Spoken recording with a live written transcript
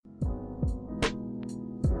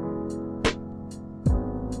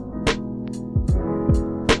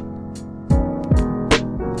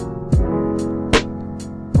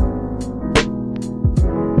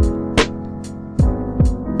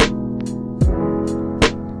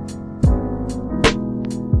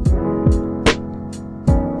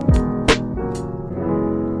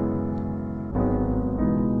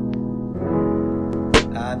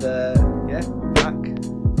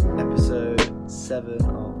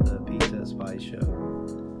the Peter Spice Show.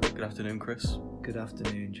 Good afternoon, Chris. Good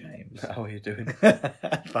afternoon, James. How are you doing?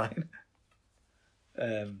 Fine.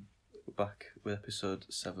 We're back with episode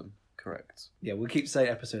 7, correct? Yeah, we'll keep saying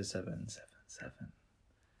episode 7. Just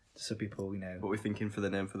so people, What are we thinking for the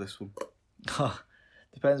name for this one?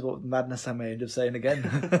 Depends what madness I may end up saying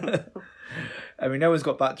again. I mean, no one's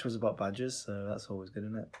got back to us about badgers, so that's always good,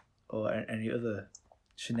 isn't it? Or any other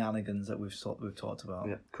shenanigans that we've talked about.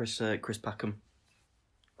 Yeah, Chris Packham.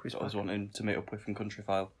 I was wanting to meet up with from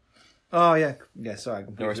Countryfile. Oh yeah, sorry,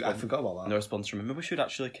 I forgot about that. No response from him. Maybe we should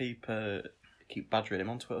actually keep badgering him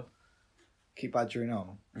on Twitter. Keep badgering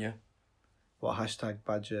on. Yeah. What hashtag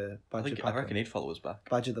badger? I reckon he'd follow us back.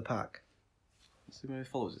 Badger the pack. See how many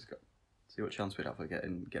followers he's got. See what chance we'd have of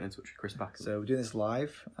getting in touch with Chris Packham. So we're doing this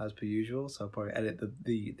live as per usual. So I'll probably edit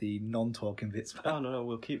the non-talking bits back. Oh no,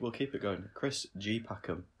 we'll keep it going. Chris G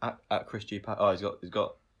Packham at Chris G Packham. Oh, he's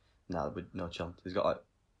got no chance. He's got like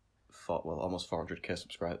almost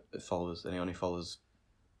 400k followers, and he only follows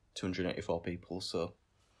 284 people. So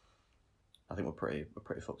I think we're pretty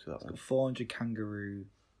fucked with that one. 400 kangaroo.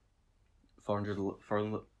 400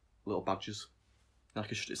 little badgers.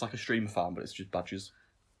 It's like a stream farm, but it's just badgers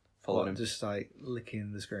following him. Just like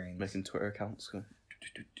licking the screen. Making Twitter accounts.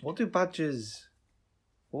 What would badgers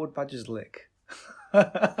lick?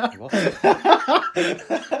 What the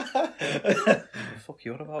fuck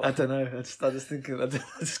you on about? I don't know. I just thinking.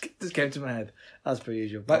 Just came to my head as per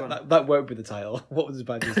usual. That won't be the title. What was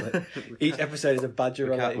badgers lick? Each episode is a badger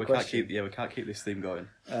related question. We can't keep this theme going.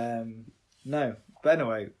 No. But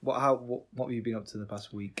anyway, what have you been up to in the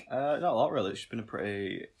past week? Not a lot really. It's been a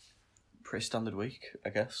pretty standard week,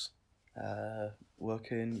 I guess.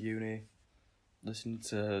 Working, uni, listening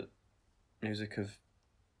to music of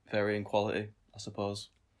varying quality, I suppose.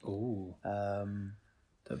 Ooh. Don't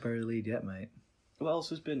bury the lead yet, mate. What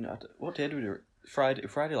else has been? What day did we do?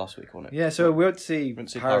 Friday last week, wasn't it? Yeah, so we went to see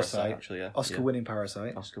Parasite. Actually, yeah. Oscar-winning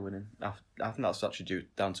Parasite. Oscar-winning. I think that's actually due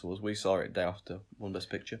down to us. We saw it day after won Best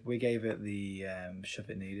Picture. We gave it the shove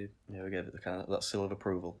it needed. Yeah, we gave it the kind of that seal of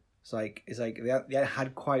approval. It's like they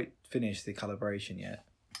hadn't quite finished the calibration yet,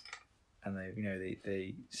 and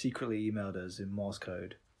they secretly emailed us in Morse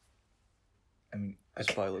code. I mean,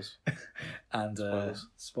 spoilers. And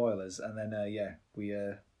spoilers, and then we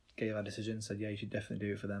gave our decision. Said you should definitely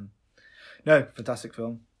do it for them. No, fantastic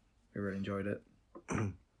film. We really enjoyed it.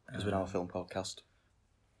 Because we're now a film podcast.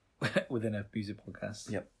 Within a music podcast.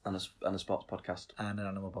 Yep, and a sports podcast. And an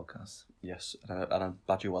animal podcast. Yes, and a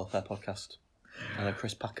Badger Welfare podcast. And a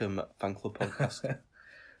Chris Packham fan club podcast.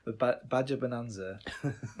 The Badger Bonanza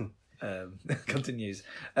continues.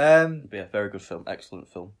 But yeah, very good film. Excellent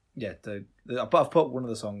film. Yeah, I've put one of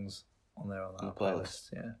the songs on there on that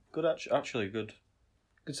playlist. Yeah, good. Actually, good.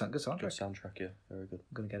 Good soundtrack. Good soundtrack, yeah. Very good.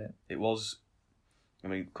 I'm going to get it. It was... I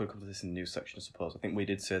mean, could come to this in the news section, I suppose. I think we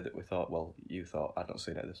did say that we thought... Well, you thought... I'd not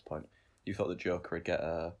seen it at this point. You thought the Joker would get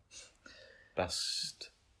a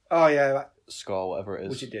best... Oh, yeah. Score, whatever it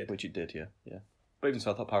is. Which it did, yeah. But even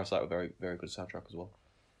so, I thought Parasite was very, very good soundtrack as well.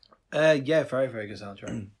 Yeah, very, very good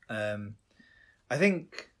soundtrack. I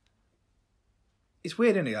think... It's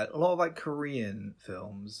weird, isn't it? Like, a lot of, Korean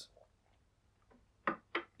films...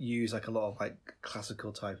 use a lot of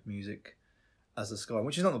classical type music as the score,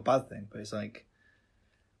 which is not a bad thing, but it's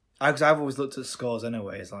because I've always looked at scores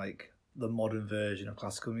anyway as the modern version of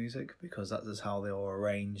classical music, because that's just how they're all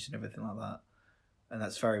arranged and everything like that, and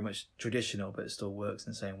that's very much traditional, but it still works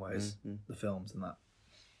in the same way as the films and that.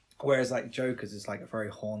 Whereas Joker's is a very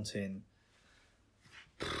haunting,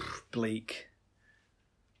 bleak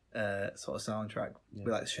sort of soundtrack, with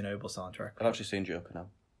the Chernobyl soundtrack. I've actually seen Joker now.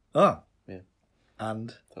 Oh. Yeah. And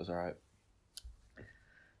that was alright.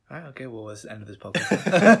 Alright, okay, well, that's the end of this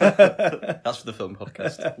podcast. That's for the film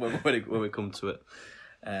podcast, when we come to it.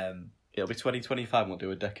 It'll be 2025, we'll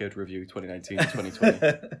do a decade review, 2019 to 2020.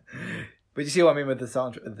 But you see what I mean with the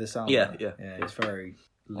sound? Yeah. It's very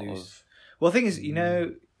loose. Well, the thing is,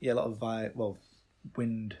 a lot of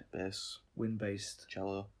wind-based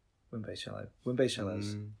cello. Wind-based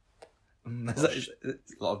cellos. A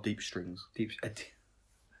lot of deep strings. Deep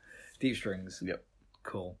strings. Yep.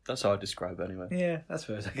 Cool. That's how I describe it anyway. Yeah, that's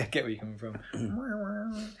fair. I get where you're coming from.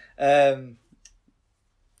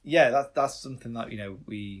 That's something that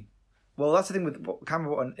we. Well, that's the thing with. I can't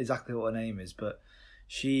remember exactly what her name is, but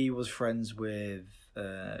she was friends with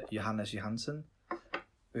Johannes Johansson,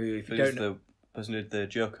 who, if you don't know, the person who did the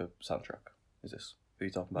Joker soundtrack. Is this who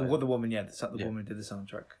you're talking about? The woman, the woman who did the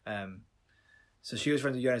soundtrack. So she was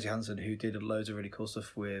friends with Johannes Johansson, who did loads of really cool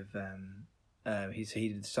stuff with. He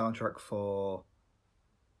did the soundtrack for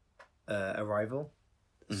Arrival,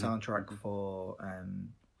 the soundtrack for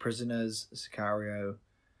Prisoners, Sicario,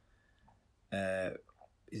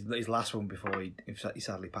 his last one before he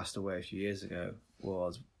sadly passed away a few years ago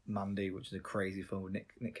was Mandy, which is a crazy film with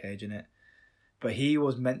Nick Cage in it. But he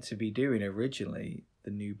was meant to be doing originally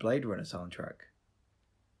the new Blade Runner soundtrack,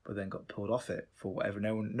 but then got pulled off it for whatever.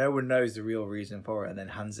 No one knows the real reason for it. And then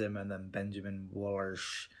Hans Zimmer and then Benjamin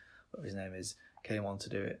Wallersh, whatever his name is, came on to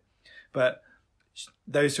do it. But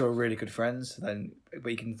those two are really good friends.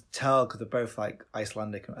 But you can tell because they're both like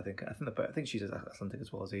Icelandic. I think she's Icelandic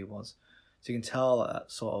as well as he was. So you can tell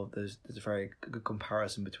that sort of there's a very good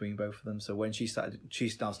comparison between both of them. So when she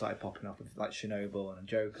now started popping up with like Chernobyl and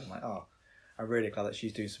Joker, I'm like, oh, I'm really glad that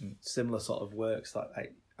she's doing some similar sort of works that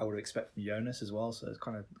I would expect from Jonas as well. So it's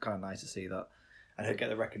kind of nice to see that, and her get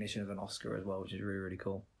the recognition of an Oscar as well, which is really, really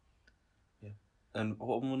cool. Yeah, and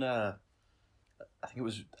what one? I think it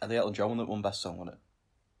was the Elton John one that won Best Song, wasn't it?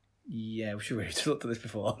 Yeah, we should really have looked at this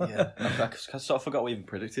before. Yeah, I sort of forgot we even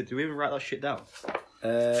predicted. Did we even write that shit down?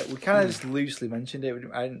 We kind of just loosely mentioned it.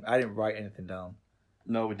 I didn't write anything down.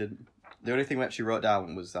 No, we didn't. The only thing we actually wrote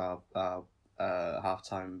down was our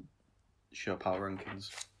halftime show power rankings.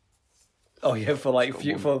 Oh yeah, for like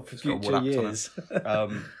for future years.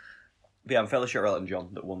 But yeah, I'm fairly sure Elton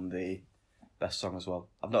John that won the Best Song as well.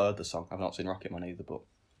 I've not heard the song. I've not seen Rocketman either, but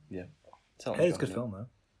yeah, it's a good film though.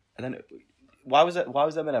 And then why was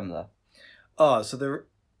Eminem there? Oh, so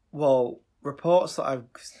reports that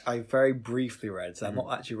I very briefly read, so I've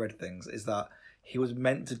not actually read things, is that he was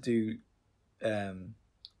meant to do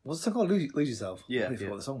what's the song called? Lose Yourself. Yeah, I forgot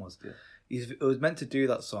what the song was. Yeah. It was meant to do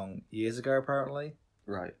that song years ago apparently.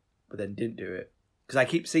 Right. But then didn't do it. Because I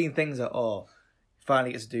keep seeing things that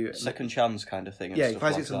finally gets to do it. Second chance kind of thing. Yeah, you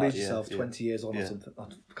finally get to Lose that. Yourself 20 years on or something. Oh,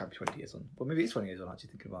 it can't be 20 years on. Well, maybe it's 20 years on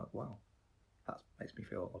actually thinking about, wow, that makes me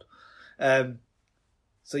feel odd.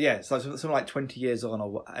 So yeah, it's like something like 20 years on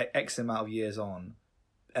or X amount of years on,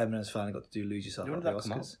 Eminem's finally got to do Lose Yourself at the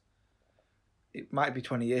Oscars. It might be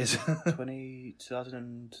 20 years.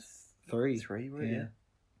 2003, really? Yeah.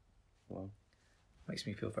 Wow. Makes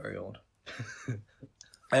me feel very old.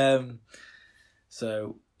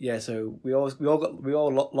 So we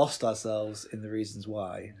all lost ourselves in the reasons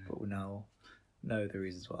why, but we now know the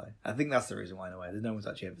reasons why. I think that's the reason why in a way. No one's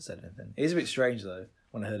actually ever said anything. It is a bit strange though.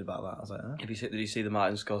 When I heard about that, I was like, huh? Did you see the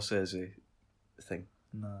Martin Scorsese thing?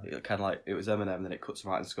 No. It kind of like, it was Eminem, and then it cuts to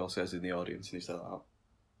Martin Scorsese in the audience, and he said that out.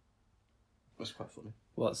 It was quite funny.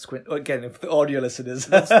 What, squint? Again, if the audio listeners...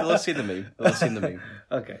 They'll see the meme. They'll see the meme.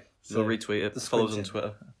 Okay. So we'll retweet it. Follow us on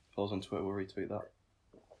Twitter. We'll retweet that.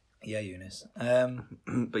 Yeah, Eunice.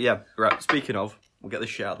 But yeah, right, speaking of, we'll get this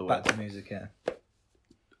shit out of the way. Back to music, yeah.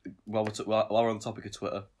 While we're on the topic of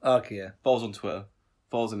Twitter. Okay, yeah. Follow us on Twitter.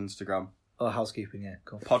 Follow us on Instagram. Oh, housekeeping, yeah,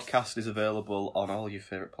 cool. Podcast is available on all your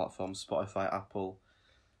favourite platforms: Spotify, Apple,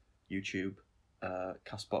 YouTube,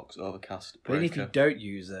 Castbox, Overcast, Breaker. But even if you don't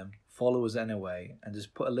use them, follow us anyway and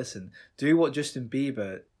just put a listen. Do what Justin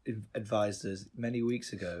Bieber advised us many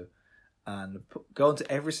weeks ago and go onto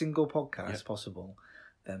every single podcast possible,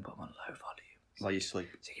 then put them on low volume. While you sleep.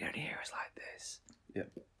 So you can only hear us like this. Yeah.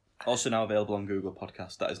 Also now available on Google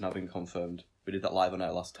Podcast. That has now been confirmed. We did that live on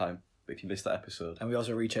air last time. But if you missed that episode... And we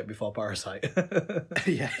also rechecked before Parasite.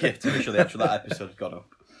 yeah, to make sure that episode has gone up.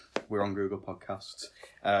 We're on Google Podcasts.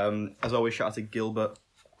 As always, shout out to Gilbert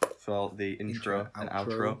for the intro and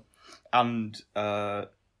outro. And the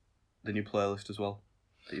new playlist as well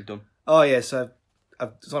that you've done. Oh, yeah, so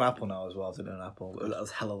it's on Apple now as well. I've done it on Apple. That was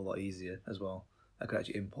a hell of a lot easier as well. I could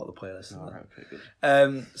actually import the playlist. Oh, right, okay, good.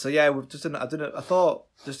 So yeah, we've just done. I thought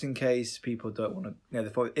just in case people don't want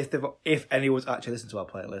to, if anyone's actually listened to our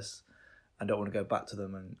playlist and don't want to go back to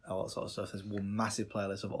them and all that sort of stuff, there's one massive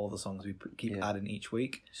playlist of all the songs we keep adding each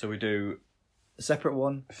week. So we do a separate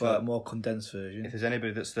one for a more condensed version. If there's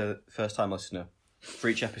anybody that's the first time listener, for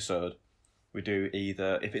each episode, we do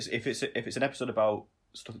either if it's an episode about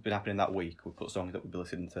stuff that's been happening that week, we'll put songs that we'll be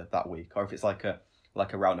listening to that week, or if it's like a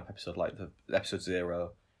roundup episode, like the episode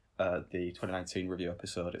 0, the 2019 review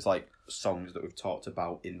episode. It's like songs that we've talked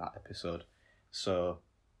about in that episode. So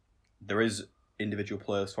there is individual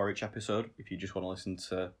playlists for each episode if you just want to listen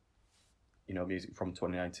to, music from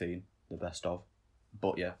 2019, the best of.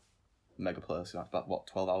 But yeah, mega playlist. That's about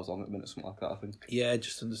 12 hours long at the minute, something like that, I think. Yeah,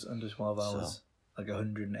 just under 12 hours, like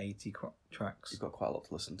 180 tracks. You've got quite a lot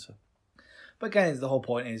to listen to. But again, the whole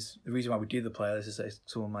point is the reason why we do the playlist is that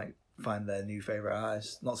someone might find their new favourite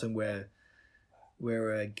artist. Not saying we're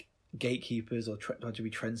gatekeepers or trying to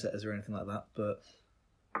be trendsetters or anything like that, but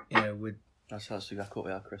we're... That's exactly what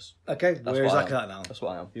we are, Chris. Okay, we're exactly that now. That's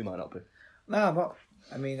what I am. You might not be. No, I'm not.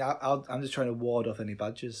 I mean, I'm just trying to ward off any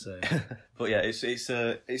badges. So, but yeah, it is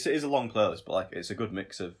a long playlist, but it's a good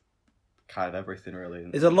mix of kind of everything really.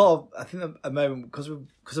 There's a lot of, I think at the moment because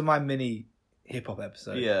of my mini hip hop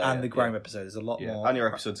episode Yeah, and the grime episode. There's a lot Yeah, more. and your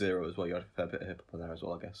episode 0 as well. You had a fair bit of hip hop on there as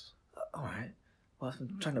well, I guess. All right. Well,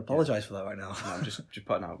 I'm trying to apologise for that right now. No, I'm just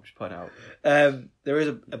putting out. There is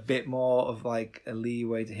a bit more of like a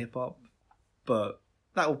leeway to hip hop, but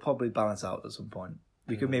that will probably balance out at some point.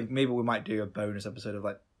 We could maybe we might do a bonus episode of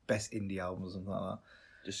like best indie albums or something like that.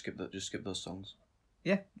 Just skip those songs.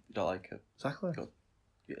 Yeah, You don't like it. exactly. Got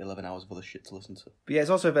 11 hours of other shit to listen to. But yeah, it's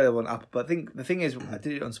also available on Apple. But I think the thing is, I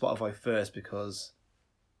did it on Spotify first because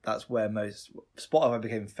that's where Spotify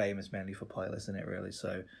became famous mainly for playlists, isn't it? Really,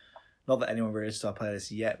 so not that anyone really started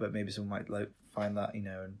playlists yet, but maybe someone might like find that,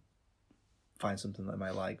 and find something that they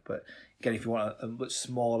might like. But again, if you want a much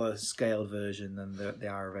smaller scaled version, then they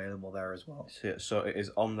are available there as well. So it is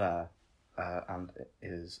on there, and it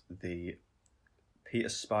is the Peter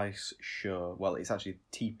Spice Show. Well, it's actually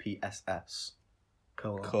TPSS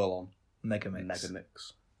Megamix.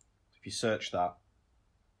 Megamix. If you search that,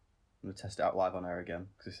 I'm gonna test it out live on air again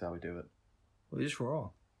because this is how we do it. Well, just Raw.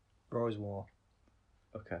 Raw is War.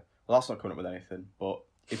 Okay. Well, that's not coming up with anything. But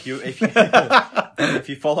if you if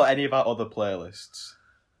you follow any of our other playlists,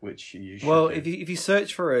 which you should do, if you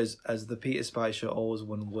search for us as the Peter Spice Show, all as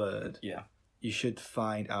one word, yeah, you should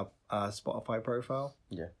find our Spotify profile.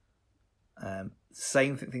 Yeah.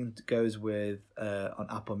 Same thing goes with on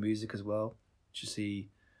Apple Music as well. You see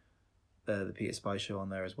the Peter Spice Show on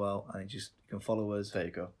there as well, and you can follow us. There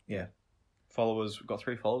you go. Yeah. Follow us. We've got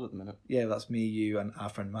 3 followers at the minute. Yeah, that's me, you, and our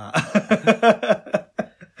friend Matt.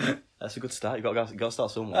 That's a good start. You got to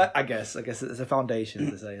start somewhere. I guess it's a foundation,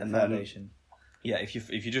 as they say. Foundation. Yeah, if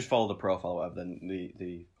you just follow the profile or whatever,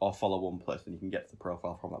 then or follow one place, then you can get to the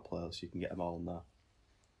profile from that playlist. You can get them all in there.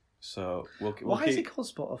 So why is it called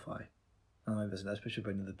Spotify? Oh, maybe that's especially by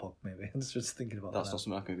another pod. Maybe I'm just thinking about that. That's not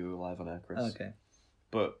something I can Google live on air, Chris. Okay.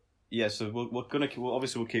 But yeah, so we'll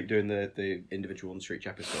keep doing the individual ones for each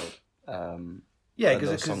episode. Yeah, because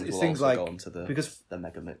it's things like because the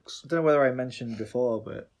mega mix. I don't know whether I mentioned before,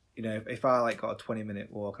 but if I like got a 20-minute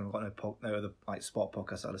walk and I've got no other like spot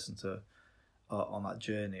podcasts I listen to on that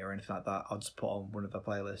journey or anything like that, I'll just put on one of the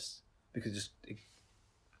playlists because it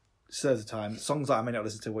serves the time. Songs that I may not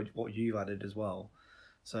listen to what you've added as well,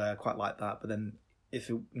 so I quite like that. But then if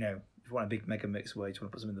you want a big mega mix where you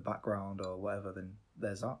want to put something in the background or whatever, then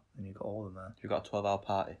there's that, and you've got all of them there. You've got a 12-hour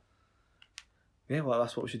party. Yeah, well,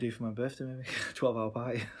 that's what we should do for my birthday, maybe 12-hour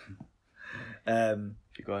party.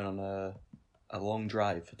 If you're going on a long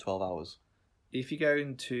drive for 12 hours. If you're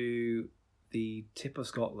going to the tip of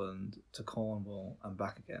Scotland to Cornwall and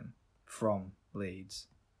back again from Leeds,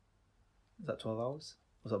 is that 12 hours?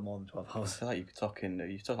 Or is that more than 12 I hours? feel like you're talking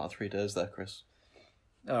about 3 days there, Chris.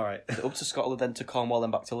 All right. Up to Scotland, then to Cornwall,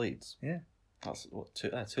 then back to Leeds. Yeah. That's what 2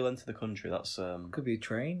 lengths of the country. That's Could be a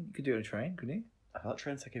train. You could do it on a train, couldn't you? that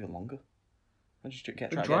train take even longer.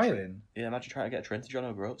 Imagine Driving. imagine trying to get a train to John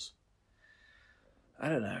O'Groats. I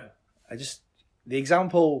don't know. The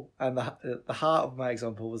example and the heart of my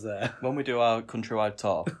example was there. When we do our countrywide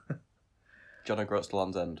tour, John O'Groats to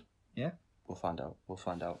Land's End. Yeah. We'll find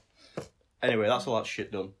out. Anyway, that's all that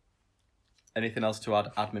shit done. Anything else to add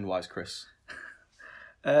admin-wise, Chris?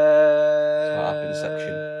 Admin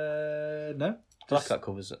section. No. That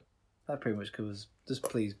covers it. That pretty much covers. Just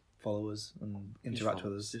please follow us and interact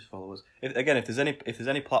with us. Just follow us. If there's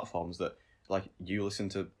any platforms that like you listen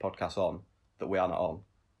to podcasts on that we are not on,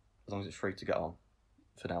 as long as it's free to get on,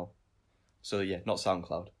 for now. So yeah, not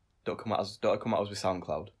SoundCloud. Don't come at us with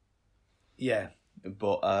SoundCloud. Yeah.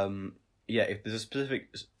 But yeah, if there's a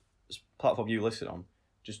specific platform you listen on,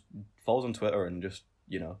 just follow us on Twitter and just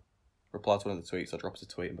reply to one of the tweets or drop us a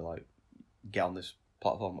tweet and be like, get on this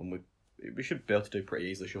platform, and we should be able to do pretty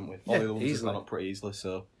easily, shouldn't we? All the other ones have gone up pretty easily,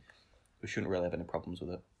 so we shouldn't really have any problems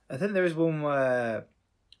with it. I think there is one where,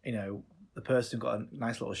 the person got a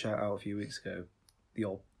nice little shout out a few weeks ago, the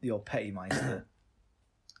old Petty Meister.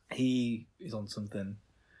 He is on something,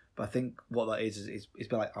 but I think what that is it's a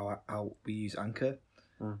bit like how we use Anchor.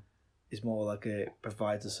 It's more like it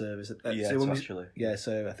provides a service.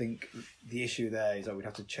 So I think the issue there is that we'd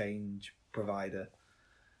have to change provider,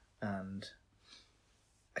 and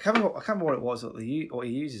I can't remember what it was what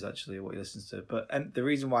he uses actually, what he listens to. And the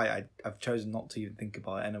reason why I've chosen not to even think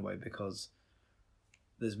about it anyway, because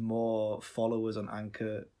there's more followers on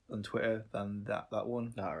Anchor on Twitter than that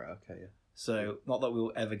one. Ah, right, okay, yeah. So not that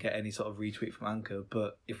we'll ever get any sort of retweet from Anchor,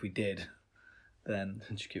 but if we did, then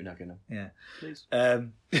just keep nagging them. Yeah, please,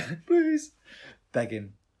 please,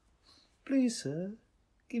 begging, please, sir,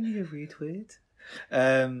 give me a retweet.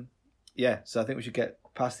 Yeah, so I think we should get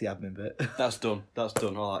past the admin bit. That's done.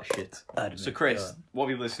 All that shit. Admin. So, Chris, what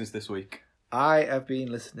have you listened to this week? I have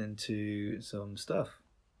been listening to some stuff,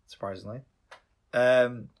 surprisingly.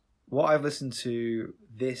 what I've listened to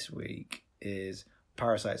this week is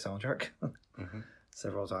Parasite soundtrack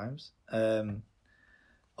several times.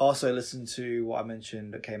 Also listened to what I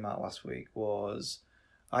mentioned that came out last week was,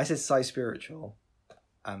 I said Psy Spiritual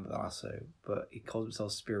and The Lasso, but he calls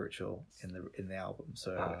himself Spiritual in the album.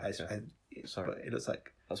 So sorry, but it looks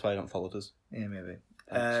like that's why you don't follow us. Yeah, maybe.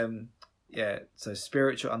 Thanks. Yeah, so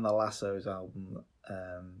Spiritual and The Lasso's album,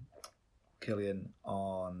 Killian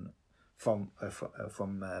on from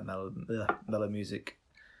Mellow Music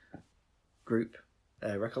Group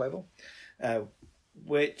record label,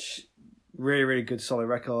 which really, really good solid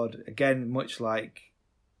record. Again, much like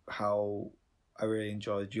how I really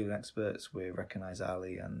enjoyed Julian Experts with Recognize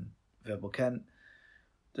Ali and Verbal Kent,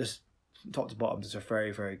 just top to bottom, just a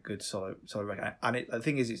very, very good solid record. And the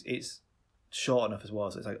thing is, it's short enough as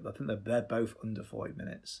well. So it's like, I think they're both under 40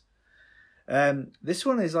 minutes. This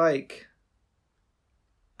one is like,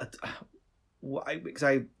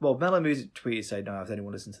 Mellow Music tweeted saying, "No, has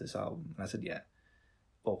anyone listened to this album?" And I said, "Yeah."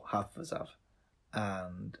 Well, half of us have.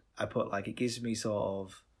 And I put like, it gives me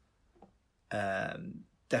sort of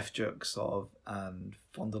Def Jux sort of and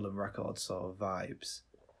Fondle Records sort of vibes.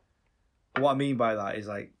 What I mean by that is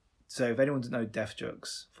like, so if anyone doesn't know Def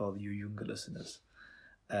Jux, for you younger listeners,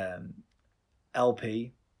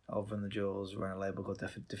 LP of Run the Jewels ran a label called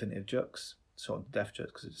Definitive Jux, sort of Def Jux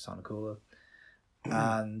because it just sounded cooler,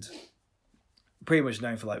 and pretty much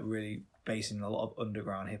known for like really basing a lot of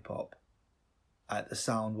underground hip hop, at the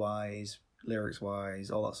sound wise, lyrics wise,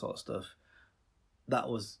 all that sort of stuff. That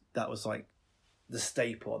was like the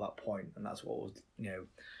staple at that point, and that's what was,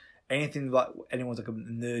 anything like anyone's like a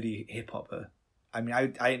nerdy hip hopper. I mean, I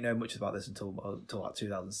didn't know much about this until like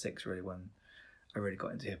 2006, really, when I really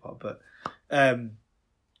got into hip hop. But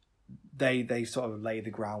they sort of laid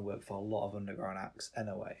the groundwork for a lot of underground acts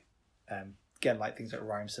anyway. Again, like things like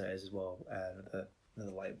Rhymesayers as well,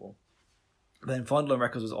 another label. But then Fondle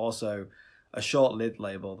Records was also a short-lived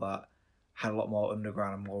label that had a lot more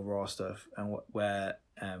underground and more raw stuff, and where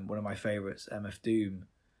one of my favourites, MF Doom,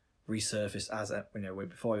 resurfaced as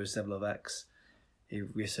before he was Seville of X. He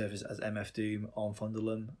resurfaced as MF Doom on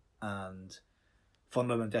Fondulum, and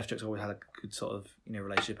Fondulum and Def Jux always had a good sort of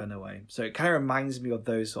relationship anyway. So it kind of reminds me of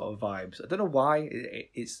those sort of vibes. I don't know why.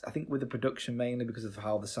 It's I think with the production mainly because of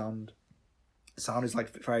how the sound is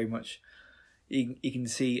like very much. You can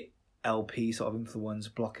see LP sort of influence,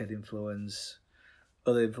 Blockhead influence,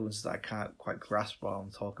 other influences that I can't quite grasp while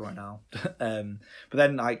I'm talking right now. But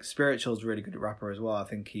then like Spiritual's a really good rapper as well. I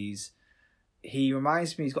think he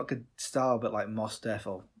reminds me, he's got a good style, but like Mos Def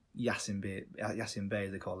or Yasin Bey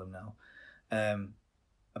as they call him now.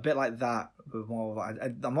 A bit like that, but more like,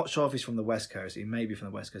 I'm not sure if he's from the West Coast. He may be from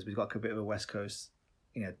the West Coast, but he's got a bit of a West Coast,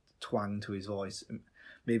 twang to his voice.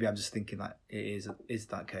 Maybe I'm just thinking that it is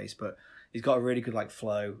that case, but he's got a really good like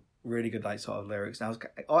flow, really good like sort of lyrics. And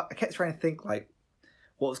I kept trying to think like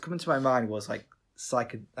what was coming to my mind was like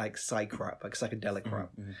psych rap, like psychedelic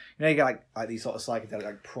rap. Mm-hmm. You get like these sort of psychedelic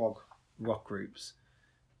like prog rock groups.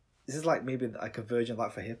 This is like maybe like a version of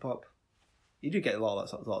that for hip hop. You do get a lot of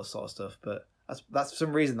sort of stuff, but that's for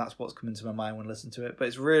some reason that's what's coming to my mind when I listen to it. But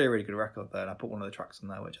it's really, really good record there, and I put one of the tracks on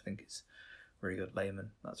there which I think is really good.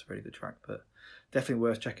 Layman, that's a really good track, but definitely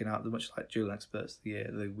worth checking out. Much like Julian Experts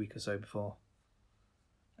the week or so before.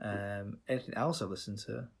 Anything else I've listened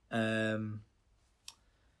to?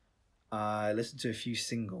 I listened to a few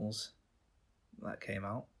singles that came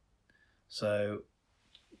out. So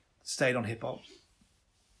stayed on hip hop.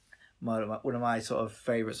 One of my sort of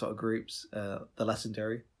favourite sort of groups, The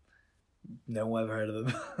Legendary. No one ever heard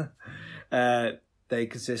of them. They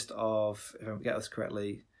consist of, if I get this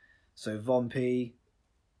correctly, so Von P,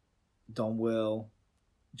 Don Will,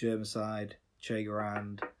 Germicide, Che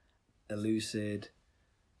Garand, Elucid,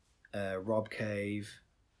 Rob Cave,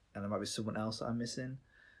 and there might be someone else that I'm missing.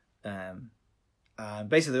 And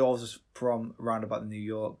basically they're all just from around about New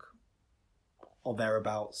York or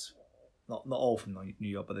thereabouts. Not all from New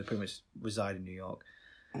York, but they pretty much reside in New York.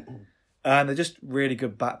 And they're just really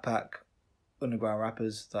good backpack underground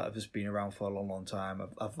rappers that have just been around for a long, long time.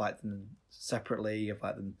 I've liked them separately. I've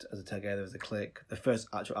liked them together as a clique. The first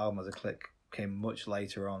actual album as a clique came much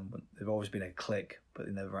later on. But they've always been a clique, but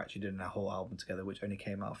they never actually did a whole album together, which only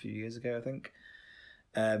came out a few years ago, I think.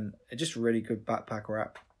 Just really good backpack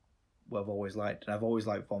rap. What I've always liked, and I've always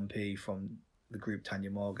liked Von P from the group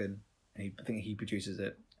Tanya Morgan, and I think he produces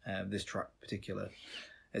it. This track in particular,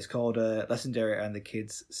 it's called Legendary and the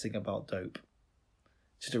Kids Sing About Dope.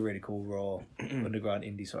 Just a really cool raw underground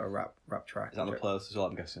indie sort of rap track. Is that on the playlist as well,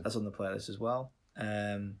 I'm guessing? That's on the playlist as well.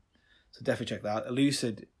 So definitely check that out.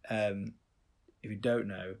 Elucid, if you don't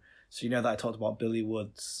know, so you know that I talked about Billy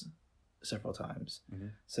Woods several times. Mm-hmm.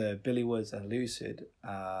 So Billy Woods and Lucid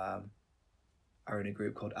are in a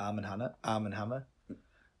group called Arm and Hammer,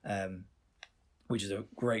 which is a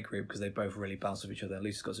great group because they both really bounce off each other. And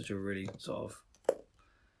Lucid's got such a really sort of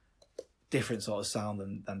different sort of sound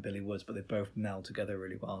than Billy Woods, but they both meld together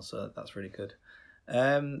really well, so that's really good.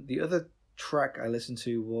 The other track I listened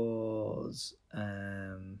to was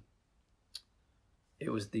it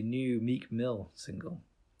was the new Meek Mill single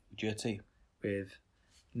JT with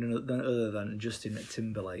none other than Justin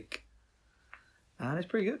Timberlake, and it's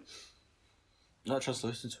pretty good. Not a chance to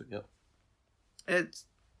listen to it yet.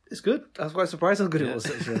 It's good. I was quite surprised how good it was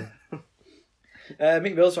actually.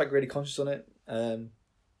 Meek Mill's like really conscious on it.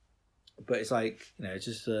 But it's like, it's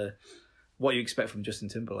just what you expect from Justin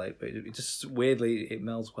Timberlake. But it just weirdly it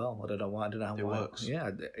melds well. I don't know why. I don't know how it works.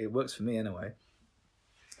 Yeah, it works for me anyway.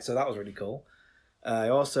 So that was really cool. I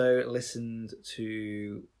also listened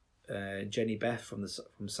to Jenny Beth from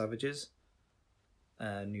Savages,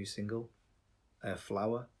 new single,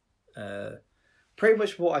 Flower. Pretty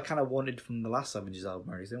much what I kind of wanted from the last Savages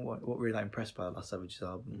album. I think what really impressed by the last Savages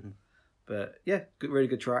album. Mm-hmm. But yeah, really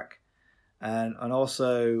good track, and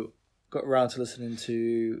also got around to listening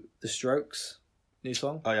to The Strokes new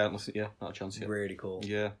song. Oh yeah, not a chance yet. Really cool.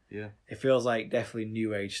 Yeah. It feels like definitely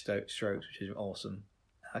new age Strokes, which is awesome.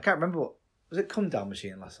 I can't remember was it Come Down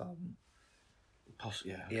Machine last album?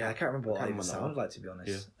 Yeah, I can't remember what it sounded like, to be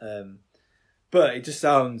honest. Yeah. But it just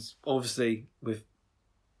sounds obviously with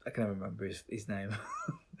I can't remember his name.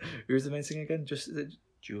 Who's the main singer again? Just is it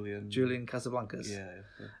Julian Casablancas.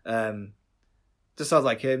 Yeah. Just sounds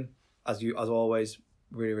like him as always.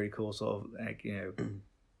 Really, really cool sort of like,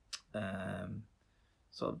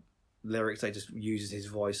 sort of lyrics. They just uses his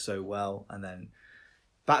voice so well, and then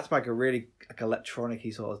back to back a really like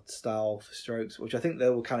electronic-y sort of style for Strokes, which I think they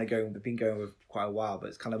were kind of they've been going with quite a while, but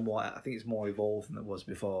it's kind of more. I think it's more evolved than it was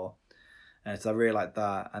before, and so I really like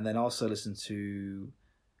that. And then also listen to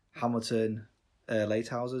Hamilton,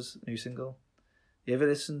 Latehouse's new single. You ever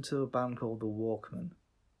listen to a band called The Walkmen?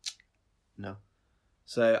 No.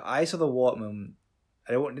 So I saw The Walkmen.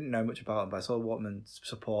 I didn't know much about them, but I saw The Walkmen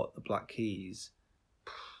support the Black Keys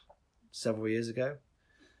several years ago.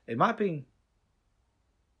 It might have been...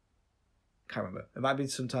 I can't remember. It might have been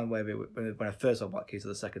sometime when I first saw Black Keys for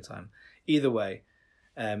the second time. Either way,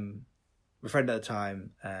 my friend at the time,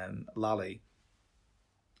 Lally,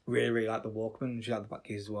 really, really liked The Walkmen. She liked the Black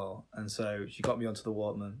Keys as well. And so she got me onto The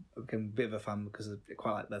Walkmen. I became a bit of a fan because I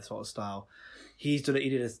quite like their sort of style. He did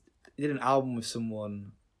an album with some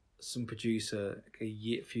producer a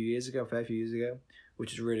fair few years ago,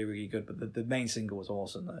 which is really, really good. But the main single was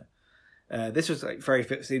awesome though. This was like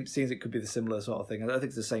seems it could be the similar sort of thing. I don't think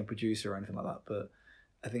it's the same producer or anything like that, but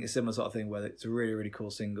I think it's a similar sort of thing where it's a really, really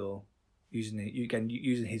cool single, using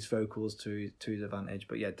his vocals to his advantage.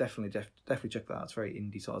 But yeah, definitely check that out. It's very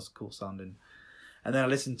indie sort of cool sounding. And then I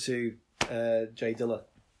listened to Jay Dilla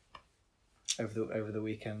over the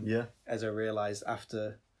weekend. Yeah, as I realised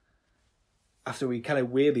after we kind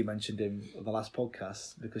of weirdly mentioned him on the last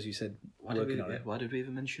podcast because you said working on it. Why did we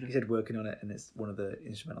even mention him? He said working on it, and it's one of the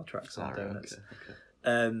instrumental tracks on Donuts.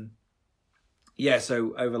 Okay. Yeah,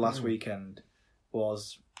 so over last weekend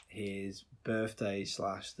was his birthday /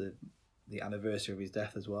 the anniversary of his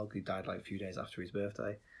death as well. He died like a few days after his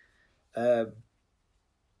birthday.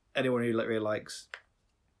 Anyone who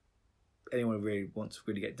really wants to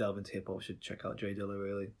really get delve into hip hop should check out Jay Dilla.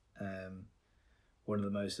 Really. One of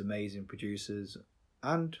the most amazing producers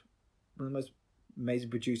and one of the most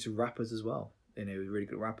amazing producer rappers as well. He's a really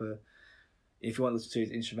good rapper. If you want to listen to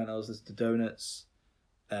his instrumentals, listen to Donuts.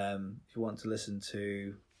 If you want to listen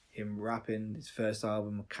to him rapping, his first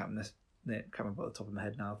album, I can't remember at the top of my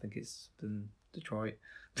head now. I think it's in Detroit.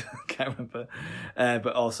 Can't remember.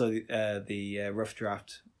 But also the Rough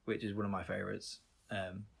Draft, which is one of my favourites.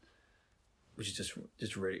 Which is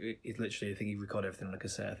just really, it's literally, I think he recorded everything on a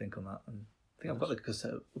cassette, I think, on that. And I think I've got the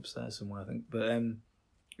cassette upstairs somewhere, I think. But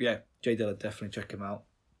yeah, Jay Dilla, definitely check him out.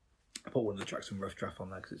 I put one of the tracks from Rough Draft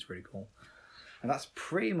on there because it's really cool. And that's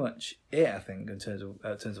pretty much it, I think, in terms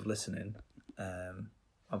of listening. How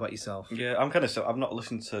about yourself? Yeah, I've not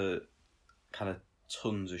listened to kind of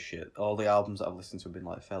tons of shit. All the albums that I've listened to have been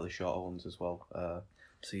like fairly short ones as well.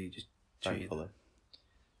 So you just thankfully.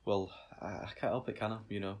 Well, I can't help it, can I?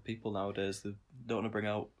 People nowadays, they don't want to bring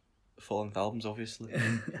out full-length albums, obviously.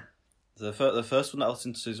 The first one that I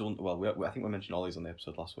listened to is one. Well, I think we mentioned all these on the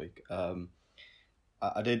episode last week.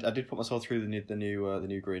 I did put myself through the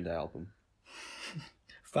new Green Day album.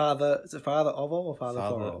 Is it Father of All or Father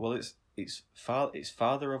for All? Well, it's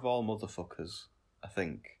Father of All Motherfuckers, I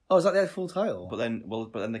think. Oh, is that their full title? But then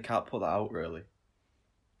they can't put that out really.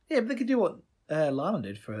 Yeah, but they could do what Lana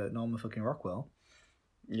did for Norman fucking Rockwell.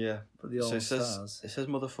 Yeah. For the old stars. It says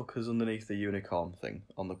motherfuckers underneath the unicorn thing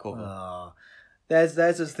on the cover. Ah, there's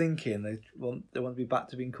us thinking they want to be back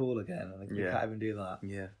to being cool again, and they can't even do that.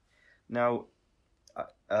 Yeah. Now,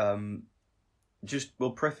 just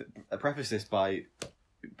we'll preface this by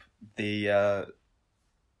the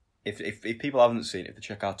if people haven't seen it, if they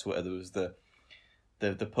check out Twitter, there was the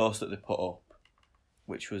post that they put up,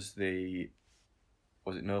 which was it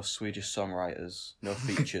no Swedish songwriters, no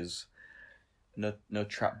features, no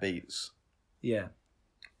trap beats,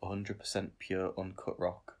 100% pure uncut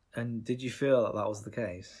rock. And did you feel that was the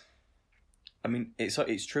case? I mean,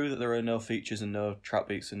 it's true that there are no features and no trap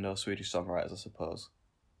beats and no Swedish songwriters, I suppose.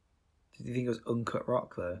 Did you think it was uncut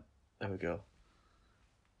rock though? There we go.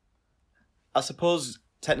 I suppose,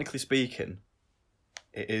 technically speaking,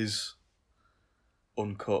 it is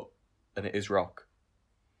uncut and it is rock.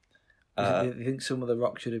 Do you think some of the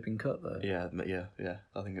rock should have been cut though? Yeah.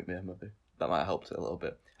 I think maybe that might have helped it a little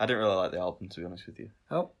bit. I didn't really like the album, to be honest with you.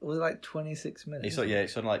 Oh, was it like 26 minutes?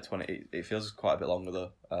 It's only like 20. It feels quite a bit longer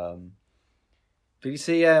though. Did you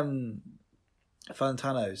see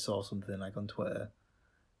Fantano saw something like on Twitter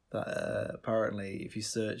that apparently if you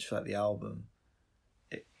search for like the album,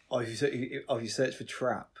 or if you search for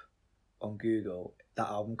trap on Google, that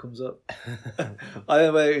album comes up. I don't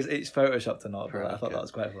know whether it's photoshopped or not, but I thought that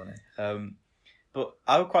was quite funny. But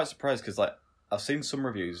I was quite surprised because like I've seen some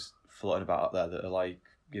reviews floating about out there that are like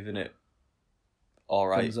giving it all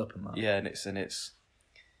right, thumbs up and that. Yeah, and it's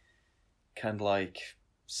kind of like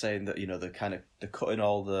saying that they're cutting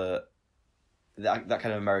all that kind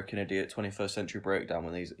of American Idiot 21st Century Breakdown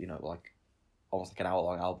when these like almost like an hour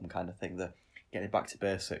long album kind of thing. They're getting back to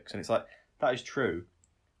basics, and it's like that is true,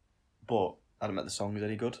 but I don't make the songs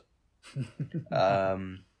any good. A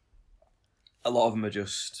lot of them are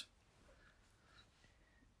just.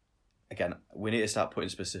 Again, we need to start putting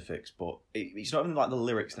specifics, but it's not even like the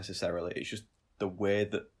lyrics necessarily. It's just the way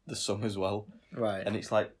that the song as well. Right. And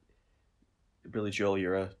it's like, Billy Joel,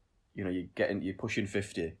 you're pushing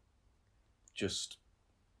 50. Just,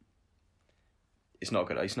 it's not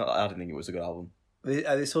good. It's not. I didn't think it was a good album.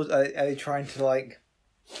 Are they trying to like,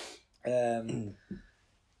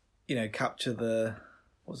 capture the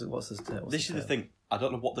what's this term? This is the thing. I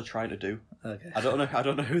don't know what they're trying to do. Okay. I don't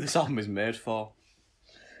know who this album is made for.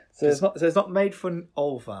 So it's not made for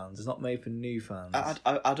old fans. It's not made for new fans.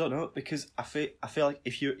 I don't know, because I feel like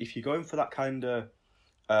if you're going for that kind of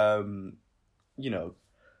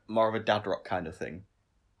more of a dad rock kind of thing,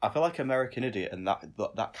 I feel like American Idiot and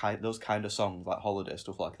those kind of songs like Holiday,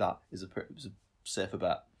 stuff like that is a safer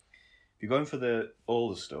bet. If you're going for the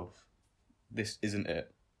older stuff, this isn't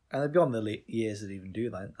it. And they're beyond the years that even do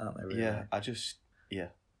that, aren't they? Really? Yeah.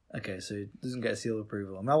 Okay, so it doesn't get a seal of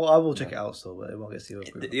approval. I mean, I will check it out still, but it won't get a seal of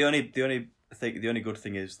approval. The only good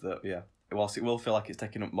thing is that whilst it will feel like it's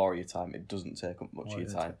taking up more of your time, it doesn't take up much of your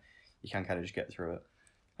time. You can kind of just get through it.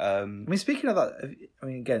 I mean, speaking of that,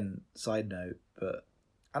 again, side note, but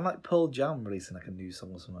I'm like Pearl Jam releasing like a new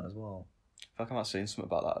song or something as well. I feel like I'm not seeing something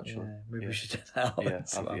about that actually. Yeah, maybe we should check that out.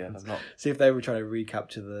 I've not. See if they were trying to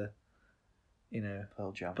recapture the,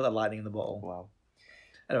 Pearl Jam. Put the lightning in the bottle. Wow.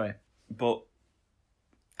 Anyway, but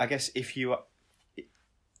I guess if you're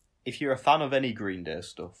a fan of any Green Day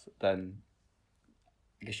stuff, then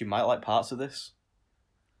I guess you might like parts of this.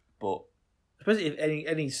 But I suppose if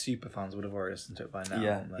any super fans would have already listened to it by now.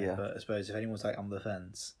 Yeah. But I suppose if anyone's like on the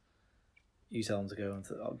fence, you tell them to go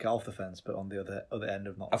and get off the fence, but on the other end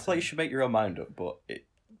of not. I feel like you should make your own mind up, but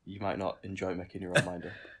you might not enjoy making your own mind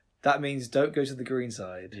up. That means don't go to the green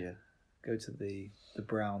side. Yeah. Go to the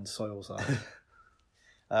brown soil side.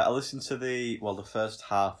 I listened to the first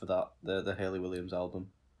half of that, the Hayley Williams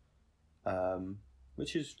album,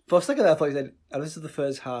 which is... For a second there, I thought you said, I listened to the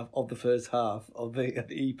first half of the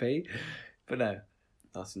EP, but no.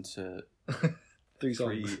 I listened to... 3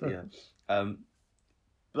 songs.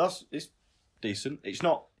 But it's decent. It's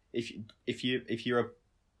not... If you're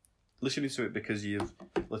listening to it because you've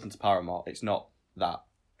listened to Paramore, it's not that.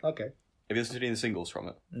 Okay. Have you listened to any of the singles from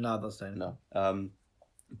it? No, that's not. No.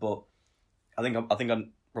 But I think I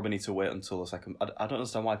probably need to wait until the second. I don't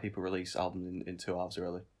understand why people release albums in 2 hours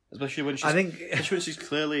early, especially when she's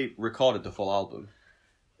clearly recorded the full album.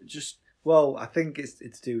 Well, I think it's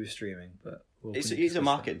to do with streaming, but it's a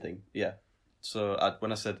marketing thing. Yeah. So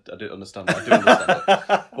when I said I didn't understand it, I do understand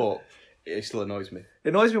it, but it still annoys me. It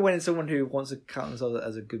annoys me when it's someone who wants to count themselves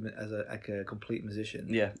as a complete musician.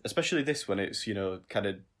 Yeah, especially this when it's kind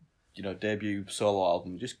of debut solo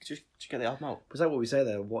album. Just get the album out. Was that what we say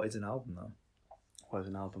there? What is an album though? What is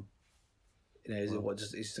an album? Is it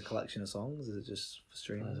it's just a collection of songs? Is it just for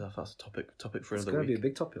streaming? That's a topic for it's another week. It's going to be a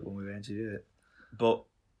big topic when we eventually do it. but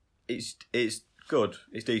it's good.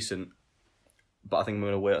 It's decent. But I think I'm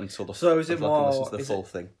going to wait until the So is it until I more? can listen to the is full it,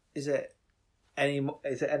 thing. Is it any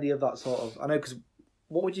of that sort of? I know because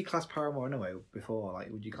what would you class Paramore anyway? Before,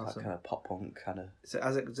 like, would you class That them? kind of pop punk kind of.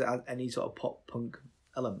 Does it have any sort of pop punk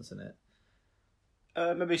elements in it,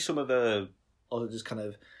 Maybe some of the. or is it just kind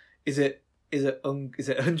of? Is it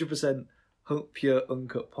 100% pure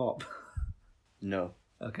uncut pop? No.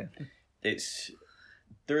 Okay.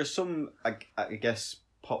 There are some I guess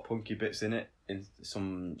pop punky bits in it, in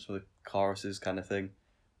some sort of choruses kind of thing,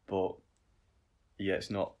 but yeah,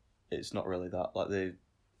 it's not really that, like the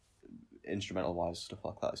instrumental wise stuff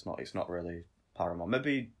like that. It's not really Paramore.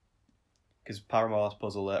 Maybe because Paramore, I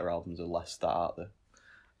suppose, the later albums are less that, aren't they?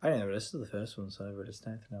 I didn't ever listen to the first one, so I never listened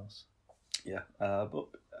to anything else. Yeah, but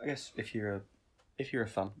I guess if you're a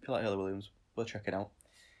fan, if you like Hayley Williams, we'll check it out.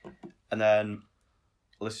 And then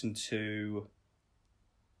listen to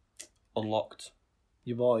Unlocked.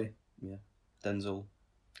 Your boy. Yeah, Denzel,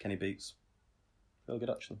 Kenny Beats. Real good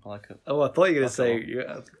actually. I like it. Oh, I thought you were going to Like say.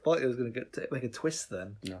 I thought it was going to make a twist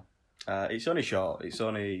then. No, it's only short. That's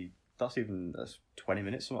 20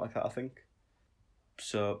 minutes, something like that, I think.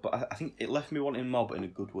 So, but I think it left me wanting more, but in a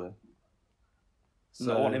good way.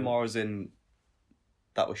 So not wanting more as in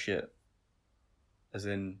that was shit. As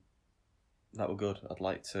in that were good. I'd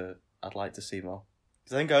like to see more.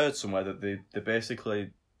 Because I think I heard somewhere that they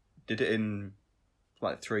basically did it in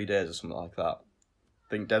like 3 days or something like that. I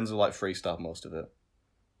think Denzel like freestyled most of it,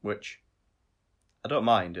 which I don't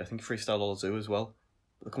mind. I think freestyle all Zoo as well.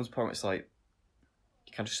 But there comes a point it's like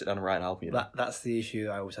you can't just sit down and write an album. You know? That's the issue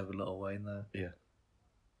I always have with Lil Wayne though. Yeah.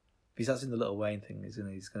 Because that's in the Lil Wayne thing,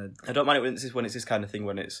 he's gonna. I don't mind it when it's this kind of thing,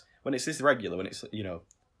 when it's this regular, when it's, you know,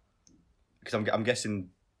 because I'm guessing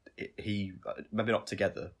he maybe not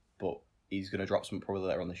together, but he's going to drop something probably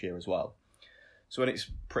later on this year as well. So when it's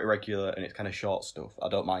pretty regular and it's kind of short stuff, I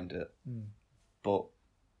don't mind it. But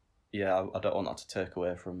yeah, I don't want that to take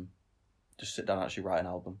away from just sit down and actually write an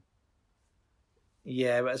album.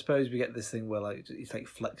 Yeah, but I suppose we get this thing where like it's like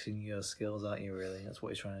flexing your skills, aren't you? Really, that's what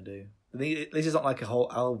he's trying to do. This is not like a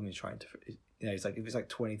whole album he's trying to. You know, it's like if it's like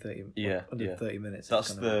 20, 30, under 30 minutes.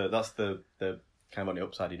 That's the kind of on the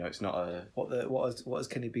upside. You know, it's not a what is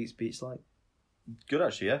Kenny Beats like? Good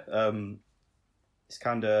actually, yeah. It's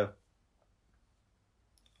kind of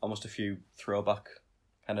almost a few throwback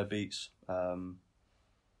kind of beats.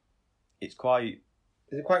 It's quite.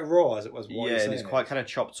 Is it quite raw as it was? Yeah, and it's quite kind of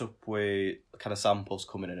chopped up with kind of samples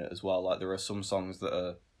coming in it as well. Like there are some songs that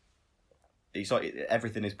are. It's like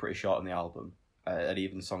everything is pretty short on the album, and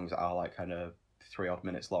even songs that are like kind of 3 odd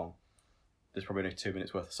minutes long. There's probably only 2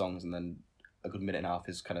 minutes worth of songs, and then a good minute and a half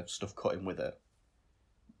is kind of stuff cut in with it.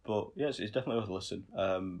 But yeah, it's definitely worth a listen.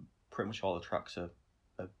 Pretty much all the tracks are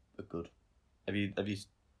good. Have you? Well,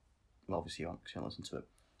 obviously you haven't, because you haven't listened to it.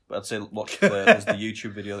 But I'd say watch there's the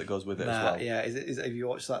YouTube video that goes with it as well. Yeah, is it? Have you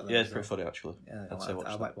watched that? Then, yeah, it's pretty funny actually. Yeah, I'd say watch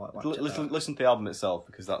that. might Listen to the album itself,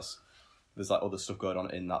 because there's like other stuff going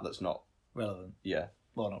on in that's not relevant. Yeah.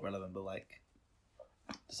 Well, not relevant, but like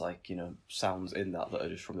there's like, you know, sounds in that are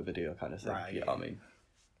just from the video kind of thing. Right, You know what I mean?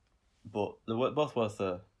 But they're both worth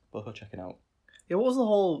checking out. Yeah, what was the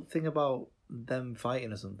whole thing about them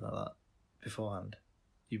fighting or something like that beforehand?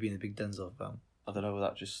 You being a big Denzel fan. I don't know,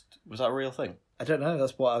 was that a real thing? I don't know.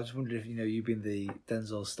 That's what I was wondering if, you know, you being the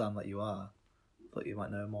Denzel stan that you are, thought you might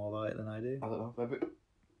know more about it than I do. I don't know. Maybe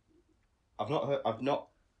I've not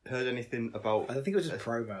heard anything about. I think it was just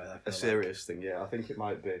promo. A serious thing. Yeah, I think it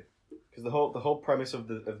might be, because the whole premise of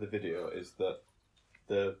the video is that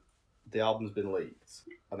the album's been leaked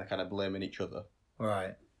and they're kind of blaming each other.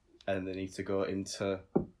 Right. And they need to go into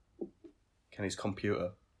Kenny's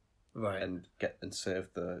computer. Right. And save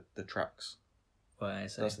the tracks. Right, I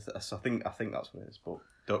see. So I think that's what it is, but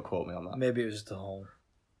don't quote me on that. Maybe it was just the whole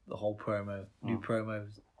promo, new promo,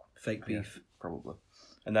 fake beef. Yeah, probably.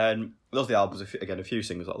 And then those are the albums. Again, a few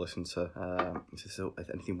singles that I listened to. Is there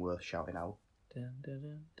anything worth shouting out? Dun, dun,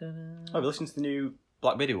 dun, dun, dun. Have you listened to the new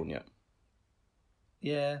Black Midi one yet?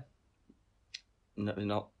 Yeah. No,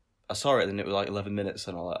 not. I saw it and it was like 11 minutes,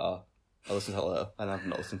 and I'm like, I'll listen to it later, and I've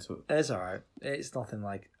not listened to it. It's alright. It's nothing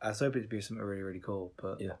like. I was hoping it to be something really, really cool,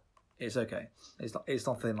 but yeah, it's okay. It's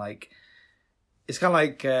nothing like. It's kind of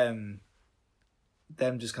like them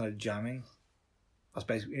just kind of jamming. That's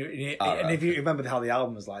basically. And if you remember how the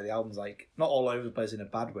album's like not all over the place in a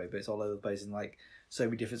bad way, but it's all over the place in like so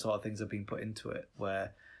many different sort of things have been put into it.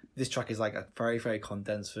 Where this track is like a very, very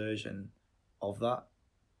condensed version of that.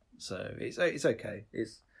 So it's okay.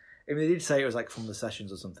 I mean, they did say it was like from the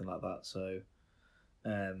sessions or something like that. So,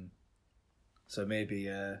 maybe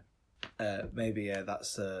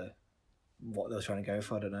that's what they were trying to go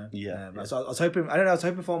for. I don't know. Yeah. So I was hoping. I don't know. I was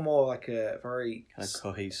hoping for more like a very kind of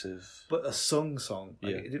cohesive, but a song.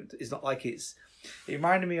 Like Yeah. it's not like it's. It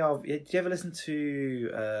reminded me of. Did you ever listen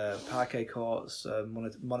to Parquet Court's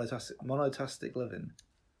Monotastic Living?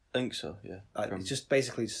 I think so. Yeah. It's just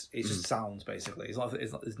basically just sounds. Basically, it's not.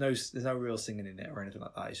 There's no real singing in it or anything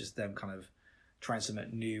like that. It's just them kind of trying something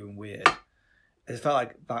new and weird. It felt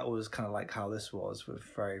like that was kind of like how this was, with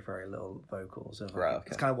very, very little vocals. So Right, okay.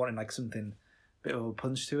 It's kind of wanting like something, bit of a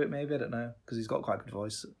punch to it, maybe. I don't know, because he's got quite a good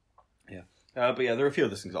voice. Yeah. But yeah, there are a few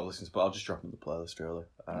other things I'll listen to, but I'll just drop them in the playlist, really.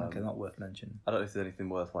 Okay, not worth mentioning. I don't know if there's anything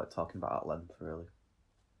worth like talking about at length, really.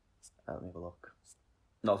 Let me have a look.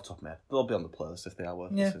 Not off the top of my head. They'll be on the playlist if they are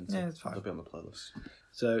worth listening to. Yeah, it's fine. They'll be on the playlist.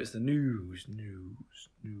 So it's the news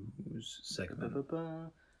segment.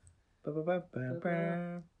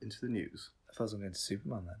 Into the news. I thought I was going to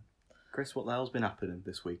Superman then. Chris, what the hell's been happening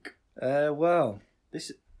this week? Well,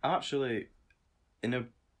 I'm actually in a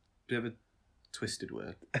bit of a twisted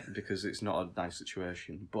way because it's not a nice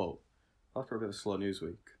situation, but after a bit of a slow news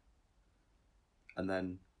week, and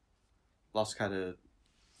then last kind of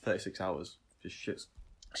 36 hours, just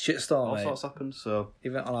shitstorm, all mate. sorts happened, so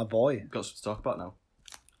Even on our boy. got something to talk about now.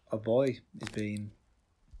 Our boy has been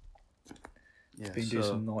Yeah, doing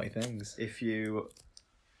some naughty things. If you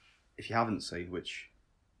haven't seen, which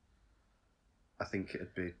I think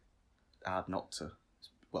it'd be hard not to.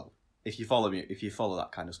 Well, if you follow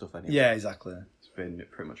that kind of stuff anyway. Yeah, exactly. It's been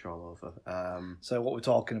pretty much all over. So what we're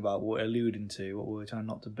talking about, what we're alluding to, what we're trying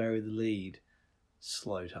not to bury the lead,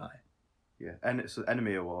 Slow Tie. Yeah, and it's the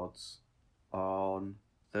Enemy Awards on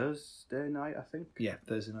Thursday night, I think. Yeah,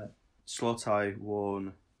 Thursday night. Slow Tie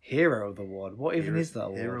won Hero of the Award. What even is that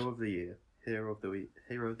award? Hero of the Year. Hero of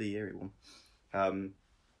the Year he won.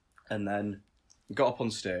 And then got up on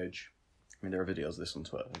stage. I mean, there are videos of this on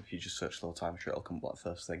Twitter. If you just search Slow Tie, I'm sure it'll come up like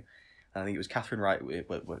first thing. And I think it was Catherine Wright. It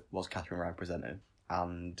was Catherine Wright presenting,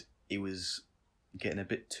 and he was getting a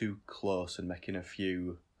bit too close and making a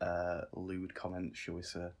few lewd comments, shall we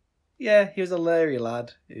say? Yeah, he was a leery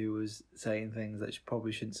lad who was saying things that you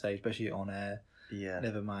probably shouldn't say, especially on air. Yeah.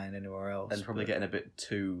 Never mind anywhere else. And probably getting a bit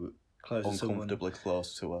too close uncomfortably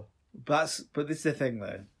close to her. But this is the thing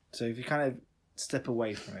though. So if you kind of step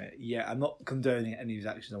away from it, yeah, I'm not condoning any of his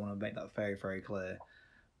actions. I want to make that very, very clear.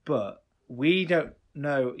 But we don't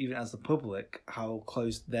know, even as the public, how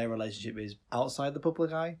close their relationship is outside the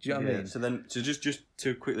public eye. Do you know what I mean? So just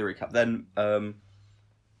to quickly recap, then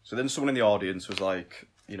someone in the audience was like,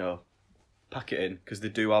 pack it in, because they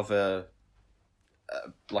do have I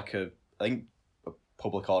think a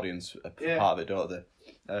public audience part of it, don't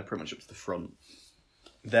they? Pretty much up to the front.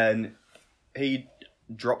 Then he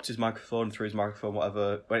dropped his microphone, threw his microphone,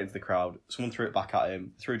 whatever, went into the crowd. Someone threw it back at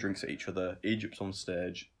him, threw drinks at each other. He jumps on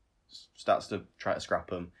stage, starts to try to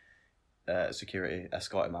scrap him. Security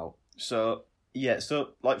escort him out. So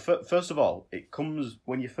first of all, it comes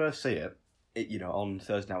when you first see it. On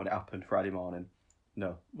Thursday night when it happened, Friday morning.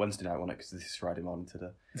 No, Wednesday night, wasn't it? Because this is Friday morning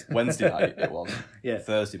today. Wednesday night it was. Yeah.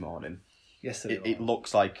 Thursday morning. Yesterday. It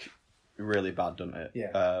looks like really bad, doesn't it?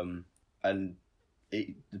 Yeah. And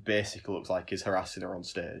it basically looks like he's harassing her on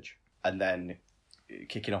stage, and then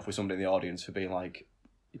kicking off with somebody in the audience for being like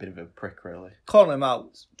a bit of a prick, really. Calling him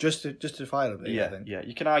out just to fire a bit. Yeah, I think. yeah.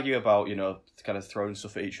 You can argue about kind of throwing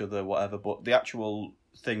stuff at each other, whatever, but the actual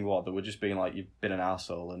thing was they were just being like, you've been an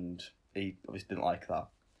arsehole, and he obviously didn't like that.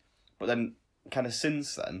 But then, kind of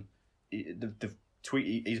since then, the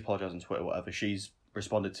tweet, he's apologised on Twitter, whatever, she's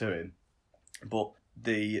responded to him. But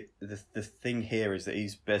the thing here is that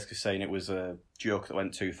he's basically saying it was a joke that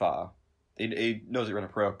went too far. He knows it was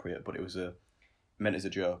inappropriate, but it was meant as a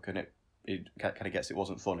joke, and he kind of gets it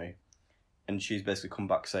wasn't funny. And she's basically come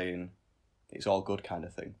back saying it's all good kind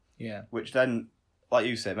of thing. Yeah. Which then, like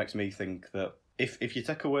you say, makes me think that if you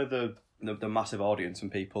take away the massive audience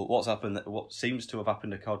and people, what seems to have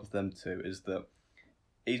happened according to them two is that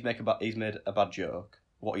he's made a bad joke,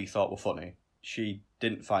 what he thought were funny. She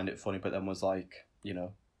didn't find it funny, but then was like,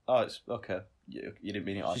 oh, it's okay. You didn't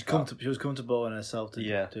mean it like that. She was comfortable in herself to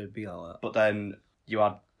be like that. But then you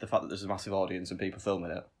add the fact that there's a massive audience and people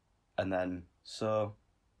filming it, and then I'm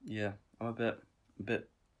a bit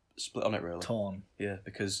split on it, really. Torn. Yeah,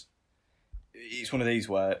 because it's one of these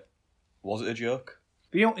where was it a joke?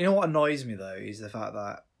 But you know what annoys me though is the fact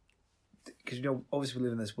that because obviously we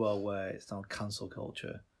live in this world where it's now cancel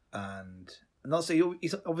culture, and not so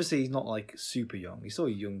he's not like super young. He's still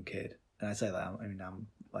a young kid, and I say that I'm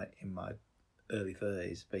like in my early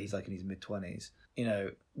 30s, but he's like in his mid 20s.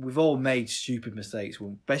 We've all made stupid mistakes,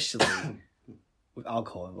 especially with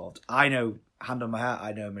alcohol involved. I know, hand on my heart,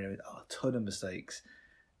 I know I made a ton of mistakes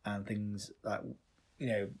and things that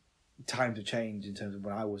times have changed in terms of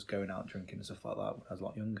when I was going out drinking and stuff like that when I was a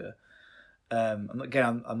lot younger. I'm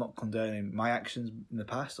not condoning my actions in the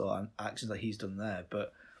past or actions that he's done there,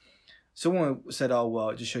 but someone said, "Oh well,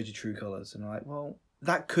 it just shows your true colours," and I'm like, well,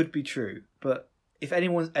 that could be true, but if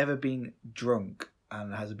anyone's ever been drunk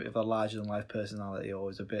and has a bit of a larger than life personality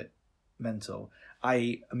or is a bit mental,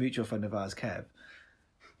 i.e., a mutual friend of ours, Kev,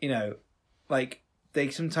 you know, like they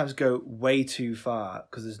sometimes go way too far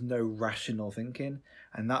because there's no rational thinking,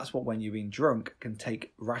 and that's what when you're being drunk can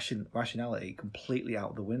take rationality completely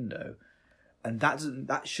out the window. And that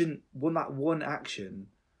one action,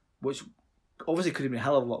 which obviously could have been a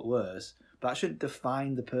hell of a lot worse, but that shouldn't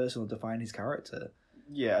define the person or define his character.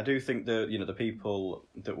 Yeah, I do think the people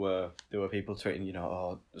there were people tweeting,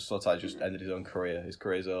 Slotite just ended his own career. His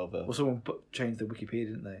career's over. Well, someone changed the Wikipedia,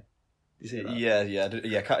 didn't they? Did you see that? Yeah.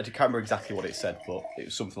 I can't remember exactly what it said, but it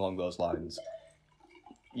was something along those lines.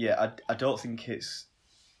 Yeah, I don't think it's,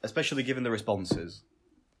 especially given the responses.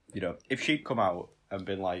 If she'd come out and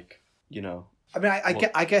been like, I mean,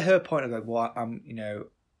 I get her point of like, well, I'm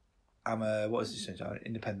a an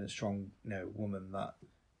independent, strong, woman that,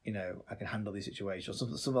 I can handle these situations.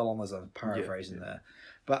 Something along those lines. I'm paraphrasing there,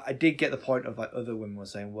 but I did get the point of like other women were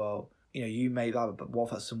saying, well, you may that, but what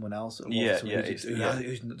if that's someone else? Who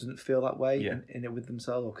doesn't feel that way in it with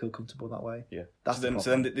themselves or feel comfortable that way. Yeah, that's so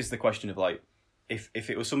then this is the question of like, if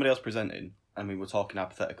it was somebody else presenting, and we were talking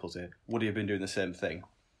hypotheticals here, would he have been doing the same thing,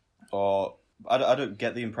 or? I don't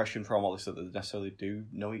get the impression from all this that they necessarily do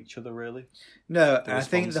know each other, really. No, and I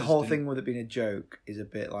think the whole thing with it being a joke is a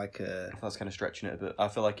bit like a... That's kind of stretching it a bit. I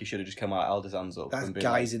feel like he should have just come out, held his hands up. That's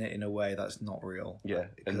guising it in a way that's not real. Yeah,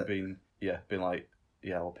 and being like,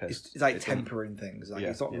 yeah, well, pissed. It's like tempering things. Like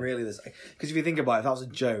it's not really this... Because if you think about it, if that was a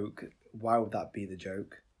joke, why would that be the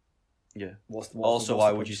joke? Yeah.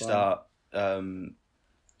 Why would you start...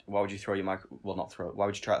 why would you throw your mic? Well, not throw it. Why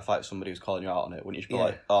would you try to fight somebody who's calling you out on it? Wouldn't you just be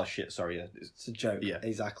like, "Oh shit, sorry, yeah, it's a joke." Yeah,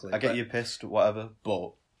 exactly. I get you pissed, whatever,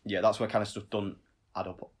 but yeah, that's where kind of stuff don't add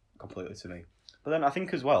up completely to me. But then I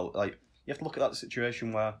think as well, like you have to look at that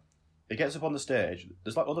situation where he gets up on the stage.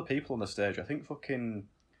 There's like other people on the stage. I think fucking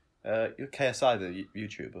KSI, the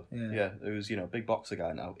YouTuber, who's big boxer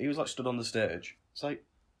guy now. He was like stood on the stage. It's like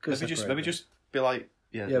maybe just be like,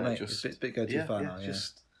 mate, it's a bit go too far now. Yeah.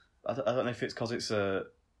 Just I don't know if it's because it's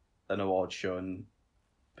an award show and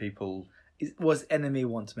people... Was Enemy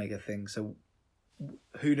want to make a thing? So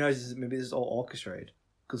who knows? Maybe this is all orchestrated.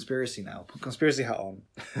 Conspiracy now. Put conspiracy hat on.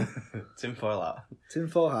 Tinfoil hat.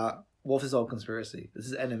 Tinfoil hat. What if it's all conspiracy? This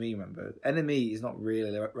is Enemy, remember? Enemy is not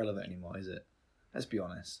really relevant anymore, is it? Let's be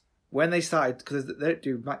honest. When they started... Because they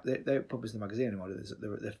don't publish the magazine anymore.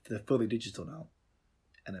 They're fully digital now.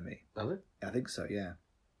 Enemy. Are they? I think so, yeah.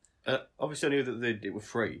 Obviously I knew that they were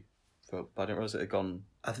free. But I didn't realise it had gone...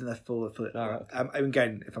 I think they're full. All right.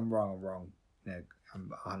 Again, if I'm wrong, I'm wrong. I'm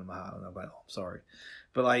hand on my hat and I'm like, I'm sorry.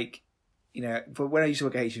 But like, for when I used to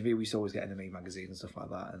work at HMV, we used to always get Enemy magazine and stuff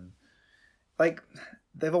like that. And like,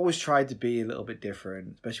 they've always tried to be a little bit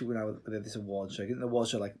different, especially when I was with this award show. The award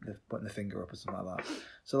show, like, they're putting the finger up or something like that.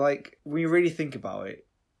 So like, when you really think about it,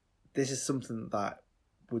 this is something that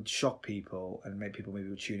would shock people and make people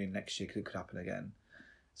maybe tune in next year because it could happen again.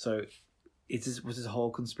 So... was this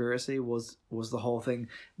whole conspiracy? Was the whole thing...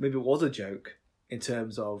 Maybe it was a joke in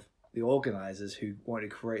terms of the organisers who wanted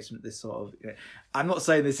to create this sort of... I'm not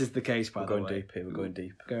saying this is the case, by the way. We're going deep here. We're going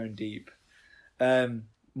deep. Going deep.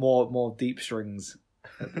 More deep strings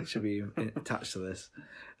should be attached to this.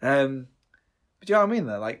 But do you know what I mean,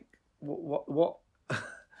 though? Like, what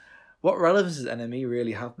relevance does Enemy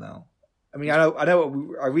really have now? I mean, I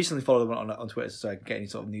recently followed them on Twitter so I could get any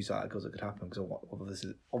sort of news articles that could happen because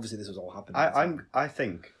obviously this was all happening. I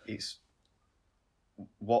think it's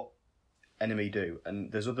what Enemy do, and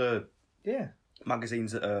there's other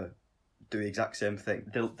magazines that do the exact same thing.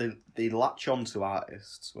 They latch on to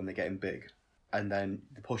artists when they're getting big, and then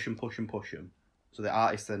they push them, so the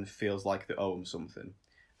artist then feels like they owe them something,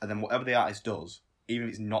 and then whatever the artist does, even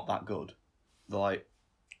if it's not that good, they're like,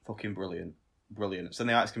 fucking brilliant. So then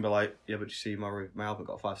the artist can be like, yeah, but you see, my album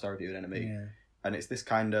got a 5-star review in Enemy, and it's this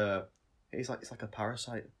kind of, it's like a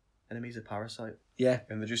parasite. Enemy's a parasite. Yeah,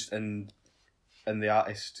 and they're just and the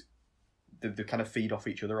artist, they kind of feed off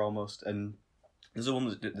each other almost. And there's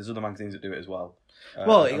other magazines that do it as well.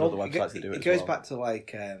 Well, other websites that do it goes back to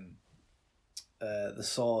like The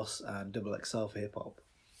Source and Double XL for hip hop.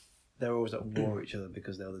 They're always at war with each other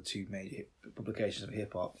because they're the two major publications of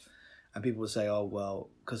hip hop. And people would say, oh, well,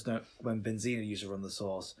 because when Benzino used to run The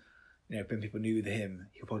Source, when people knew him,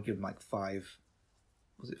 he would probably give them like five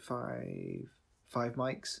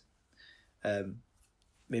mics?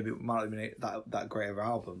 Maybe it might not have been that great of an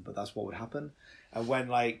album, but that's what would happen. And when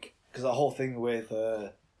like because the whole thing with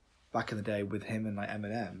back in the day with him and like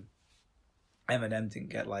Eminem didn't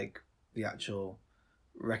get like the actual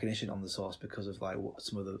recognition on the source because of like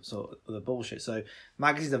some of the sort of the bullshit. So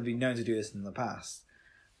magazines have been known to do this in the past.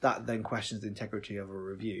 That then questions the integrity of a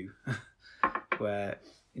review, where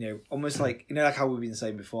almost like like how we've been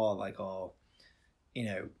saying before, like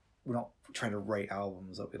we're not trying to rate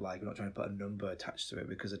albums that we like. We're not trying to put a number attached to it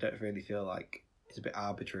because I don't really feel like it's a bit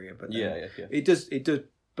arbitrary. But yeah. It does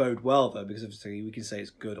bode well though, because obviously we can say it's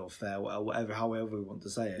good or fair, or whatever, however we want to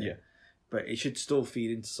say it. Yeah. But it should still feed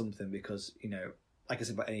into something because like I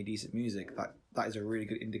said about any decent music, that is a really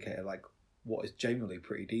good indicator, like what is genuinely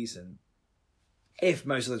pretty decent. If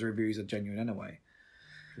most of those reviews are genuine anyway.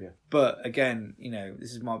 Yeah. But again,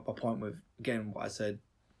 this is my point with what I said,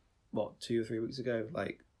 2 or 3 weeks ago.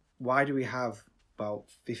 Like, why do we have about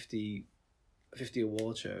 50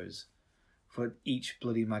 award shows for each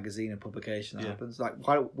bloody magazine and publication that happens? Like,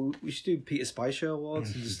 why we should do Peter Spice Show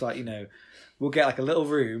Awards and just like we'll get like a little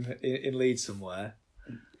room in Leeds somewhere.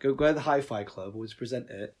 Go to the Hi-Fi Club. We'll just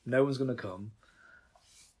present it. No one's gonna come.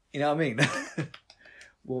 You know what I mean?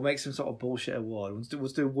 We'll make some sort of bullshit award. We'll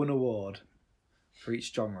do one award for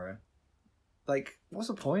each genre. Like, what's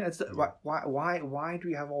the point? Why do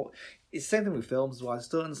we have all? It's the same thing with films as well. I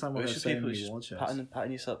still don't understand why there's so many award shows.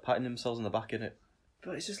 Patting themselves on the back, innit?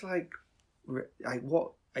 But it's just like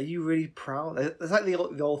what are you really proud? It's like the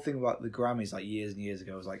old thing about the Grammys, like years and years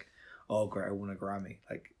ago. It was like, oh great, I won a Grammy.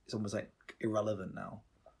 Like it's almost like irrelevant now.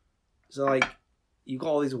 So like, you got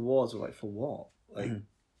all these awards, but like for what? Like.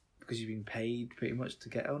 Because you've been paid pretty much to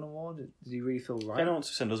get an award? Did you really feel right? If anyone wants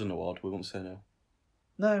to send us an award, we won't say no.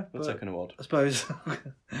 No, we'll take an award, I suppose.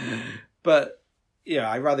 But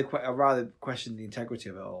I'd rather question the integrity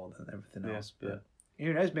of it all than everything else. But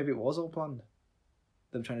who knows? Maybe it was all planned.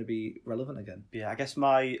 Them trying to be relevant again. Yeah, I guess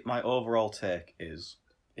my overall take is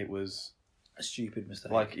it was a stupid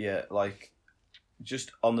mistake. Like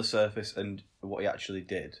just on the surface and what he actually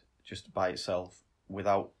did, just by itself,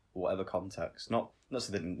 without whatever context. Not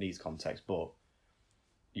that it needs context, but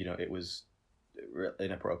it was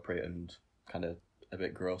inappropriate and kind of a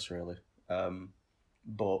bit gross, really.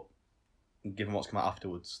 But given what's come out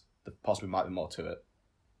afterwards, there possibly might be more to it,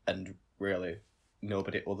 and really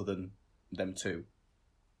nobody other than them two,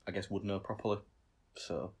 I guess, would know properly.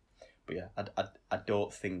 So, but yeah, I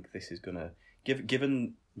don't think this is gonna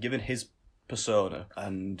given his persona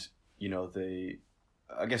and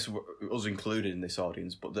I guess us included in this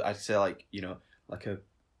audience, but I'd say like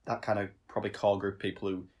that kind of probably core group of people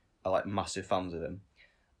who are like massive fans of him.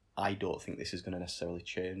 I don't think this is going to necessarily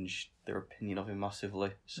change their opinion of him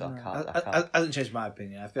massively. So no, I can't. It hasn't changed my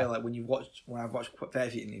opinion. I feel like when I've watched quite a fair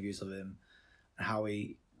few interviews of him and how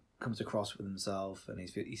he comes across with himself, and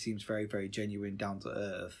he seems very, very genuine, down to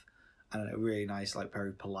earth, and a really nice, like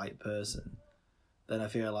very polite person. Then I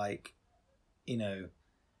feel like,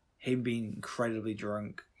 him being incredibly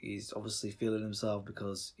drunk, he's obviously feeling himself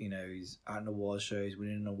because, he's at an award show, he's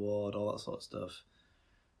winning an award, all that sort of stuff.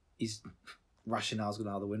 His rationale's gone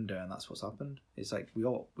out the window, and that's what's happened. It's like we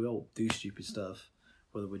all do stupid stuff,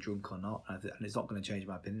 whether we're drunk or not, and it's not going to change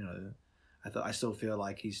my opinion of it. I still feel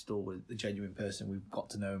like he's still the genuine person we've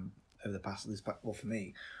got to know him over for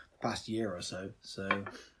me, the past year or so. So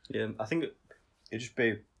yeah, I think it'd just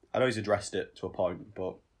be. I know he's addressed it to a point, but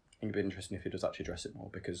I think it'd be interesting if he does actually address it more,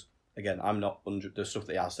 because again, I'm not the stuff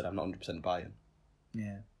that he has said, I'm not 100% buying.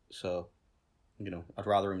 Yeah. So, I'd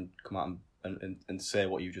rather him come out and say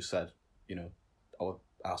what you just said, or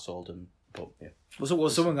arseholed and, but yeah. Well,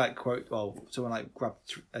 someone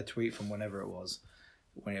grabbed a tweet from whenever it was,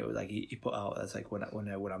 when it was like he put out, that's like when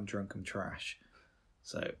I'm drunk, I'm trash.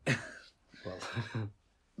 So, well,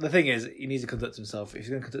 the thing is, he needs to conduct himself. If he's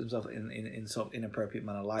going to conduct himself in sort of inappropriate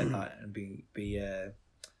manner like that and be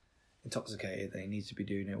intoxicated, then he needs to be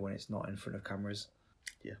doing it when it's not in front of cameras.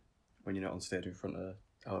 Yeah, when you're not on stage in front of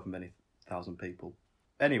however many thousand people.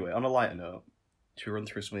 Anyway, on a lighter note, should we run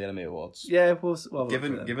through some of the Enemy Awards? Yeah, well,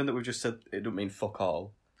 given that we've just said it don't mean fuck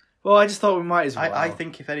all. Well, I just thought we might as well. I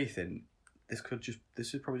think if anything, this is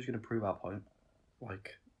probably just going to prove our point,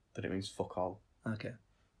 like that it means fuck all. Okay,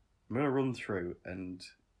 I'm going to run through and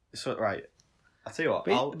so right. I tell you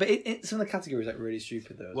what, but some of the categories are like really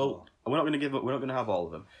stupid though. Well, we're not going to give up. We're not going to have all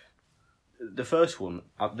of them. The first one,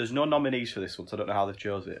 there's no nominees for this one, so I don't know how they've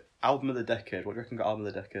chose it. Album of the Decade. What do you reckon got Album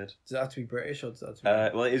of the Decade? Does it have to be British or does it have to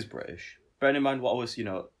be... well, it is British. Bearing in mind what was,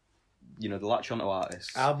 the latch onto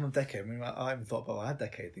artists. Album of the Decade. I mean, I haven't thought about our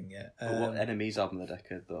decade thing yet. But what Enemy's Album of the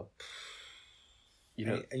Decade, though?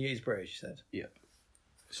 And it's British, you said? Yeah.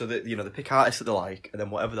 So, they pick artists that they like, and then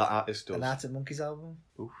whatever that artist does... An Arctic Monkeys album?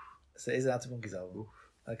 Oof. So it is an Arctic Monkeys album? Oof.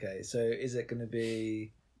 Okay, so is it going to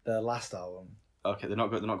be The last album. Okay, they're not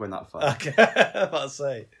going that far. Okay, I was about to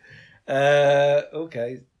say.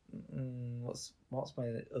 Okay. What's my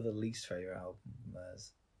other least favourite album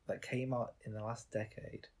that came out in the last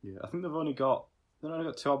decade? Yeah, I think they've only got 2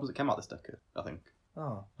 albums that came out this decade, I think.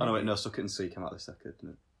 Oh. Oh no, wait, no, Suck It and See came out this decade,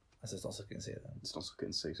 didn't it? So it's not Suck It and See it then. It's not Suck It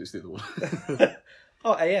and See, so it's the other one.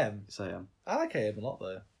 Oh, AM. It's AM. I like AM a lot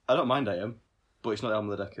though. I don't mind AM, but it's not the album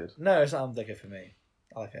of the decade. No, it's not album decade for me.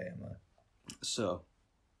 I like AM though. So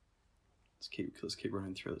let's keep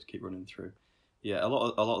running through. Yeah, a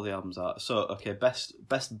lot of the albums are. So okay, best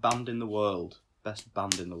band in the world. Best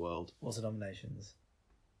band in the world. What's the nominations?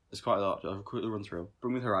 There's quite a lot. I'll quickly run through.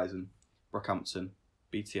 Bring Me the Horizon, Brockhampton,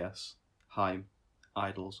 BTS, Haim,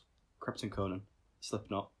 Idols, Krypton Conan,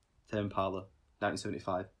 Slipknot, Tame Impala,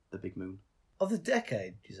 1975, The Big Moon. Of the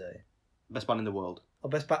decade, you say? Best band in the world. Oh,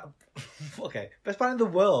 best band. Okay, best band in the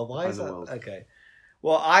world. Why Band is in the that? world. Okay.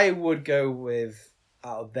 Well, I would go with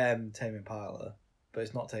out of them Tame Impala, but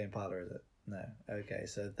it's not Tame Impala, is it? No. Okay,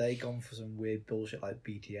 so they gone for some weird bullshit like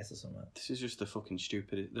BTS or something. This is just a fucking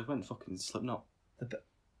stupid. They went fucking Slipknot.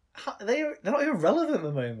 They're not even relevant at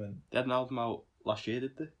the moment. They had an album out last year,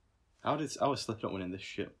 did they? How was Slipknot winning this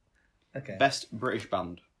shit? Okay. Best British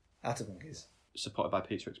band. Arctic Monkeys. Supported by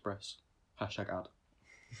Pizza Express. Hashtag ad.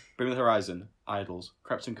 Bring Me the Horizon, Idols,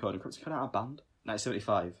 Krypton Conan. Krypton Conan out of band.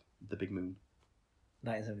 1975, The Big Moon.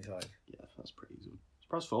 1975. Yeah, that's pretty easy.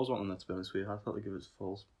 Surprised Falls weren't on there, to be honest with you. I thought they'd give it to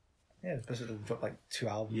Falls. Yeah, especially they dropped like 2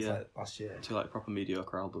 albums like last year. 2 like proper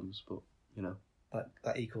mediocre albums, but you know.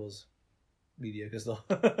 That equals mediocre stuff.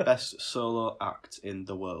 Best solo act in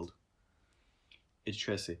the world. Idge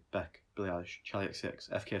Tracy, Beck, Billie Eilish, Charlie XCX,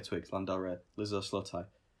 FK Twigs, Lana Del Rey, Lizzo, Slow Tie,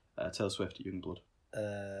 Taylor Swift, Youngblood.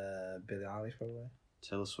 Billie Eilish probably.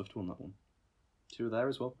 Taylor Swift won that one. She was there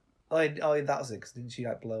as well. Oh, that was it. Cause didn't she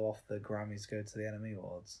like blow off the Grammys to go to the NME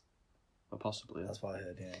Awards? Or possibly. Yeah. That's what I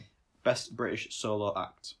heard. Yeah. Best British solo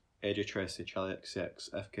act. AJ Tracy, Charlie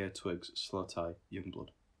XCX, FK Twigs, Slow Tie, Youngblood.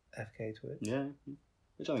 FK Twigs. Yeah,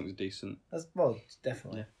 which I think is decent. That's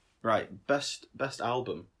definitely. Yeah. Right, best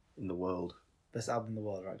album in the world. Best album in the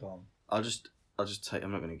world. Right, go on. I'll just take.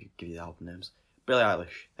 I'm not going to give you the album names. Billie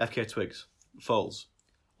Eilish, FK Twigs, Foals,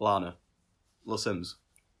 Lana, Lil Sims,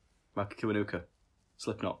 Maka Kiwanuka,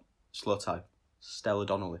 Slipknot, Slow Tie, Stella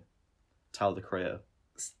Donnelly, Tyler the Creator.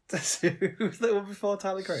 Who's that one before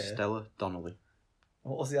Tyler Creator? Stella Donnelly.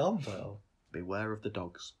 What was the album title? Beware of the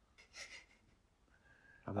Dogs.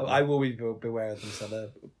 I will be beware of them, Stella.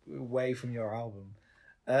 Away from your album.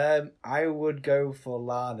 I would go for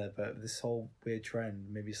Lana, but this whole weird trend,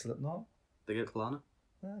 maybe Slipknot. They get to Lana.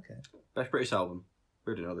 Oh, okay. Best British album.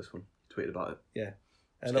 We already know this one. Tweeted about it. Yeah.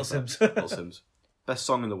 Little Sims. Little Sims. Best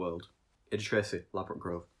song in the world. Idge Tracy, Ladbroke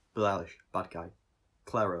Grove. Billie Eilish, Bad Guy.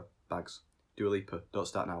 Clairo, Bags. Dua Lipa, Don't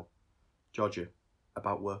Start Now. Georgia,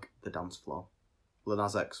 About Work, The Dance Floor. Lil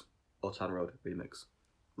Nas X, Old Town Road Remix.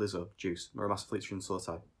 Lizzo, Juice, Mara Master Fleet and Slow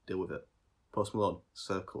Tie, Deal With It. Post Malone,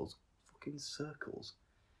 Circles. Fucking Circles.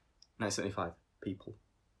 1975, People.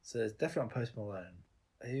 So it's definitely on Post Malone.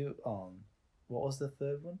 Who on? What was the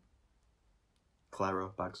third one?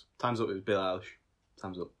 Clairo, Bags. Time's Up, it was Billie Eilish.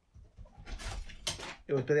 Time's Up.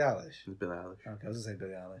 It was Billie Eilish? It was Billie Eilish. Okay, I was going to say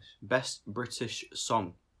Billie Eilish. Best British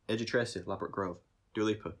song. Idge Tracy, Ladbroke Grove. Dua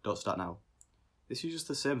Lipa, Don't Start Now. This is just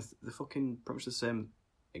the same, the fucking, pretty much the same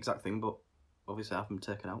exact thing, but obviously half of them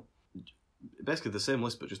taken out. Basically the same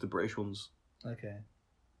list, but just the British ones. Okay.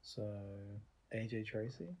 So, AJ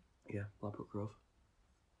Tracy? Yeah, Ladbroke Grove.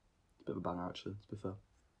 It's a bit of a banger, actually, to be fair.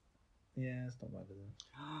 Yeah, it's not bad, is it?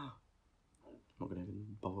 I'm not going to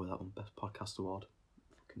even bother with that one. Best Podcast Award.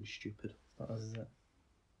 Fucking stupid. It's not us, is it?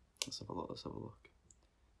 Let's have a look.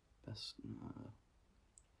 Best...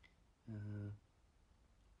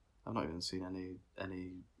 I've not even seen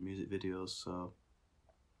any music videos, so...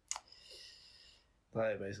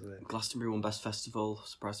 Like it, basically. Glastonbury won Best Festival,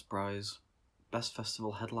 surprise, surprise. Best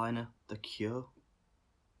Festival Headliner, The Cure.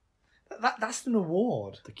 That's an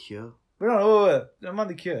award. The Cure. No, I'm on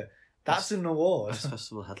The Cure. That's an award. Best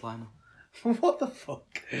Festival Headliner. What the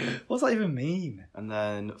fuck? What's that even mean? And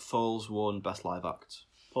then Foals won Best Live Act.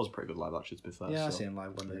 Foals a pretty good live actually, to be fair. Yeah, so. I seen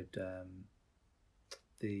live when they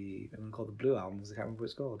the one called the Blue Albums. I can't remember what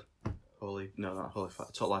it's called. Not Holy Fire.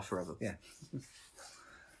 Talk Life Forever. Yeah.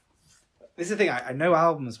 This is the thing. I know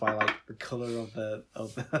albums by like the color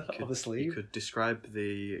of the sleeve. You could describe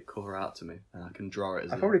the cover art to me, and I can draw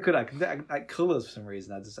it. I probably could. I can like colors for some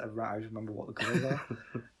reason. I just remember what the colors are.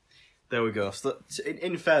 There we go. So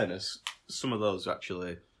in fairness, some of those are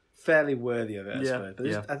actually fairly worthy of it. I suppose. But,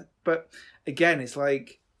 yeah. but again, it's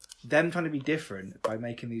like them trying to be different by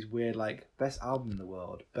making these weird like best album in the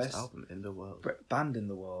world, Best album in the world. band in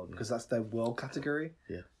the world, because that's their world category.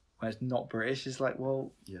 Yeah. When it's not British, it's like,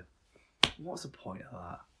 well, Yeah. what's the point of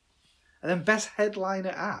that? And then best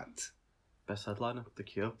headliner act. Best headliner, The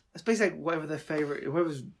Cure. It's basically like whatever their favourite,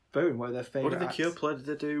 whoever's voting, whatever their favourite. What did The Cure play? Did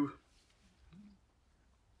they do?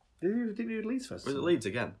 Did they do Leeds first? Was it Leeds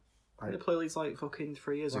again? Right. Did they play Leeds like fucking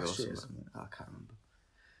 3 years ago or Last year or something? something. I can't remember.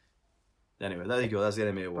 Anyway, there you go. There's the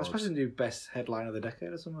Enemy I Awards. suppose they do best headline of the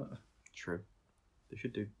decade or something. True. They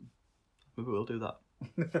should do. Maybe we'll do that.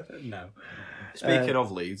 No. Speaking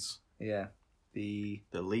of Leeds, Yeah. The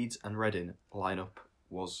Leeds and Reading lineup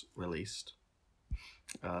was released.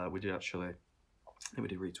 We did actually. I think we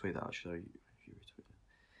did retweet that actually. If you retweeted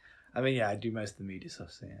I mean, yeah, I do most of the media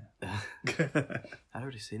stuff, so yeah. it. I'd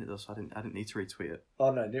already seen it though, so I didn't need to retweet it.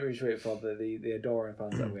 Oh no, didn't retweet it for the adoring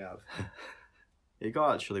fans that we have. It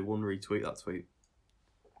got actually one retweet, that tweet,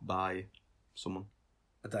 by someone.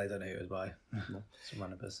 I don't know who it was by. No. Some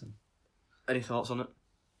random person. Any thoughts on it?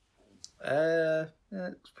 Yeah,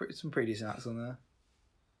 some pretty decent acts on there.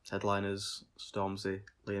 Headliners: Stormzy,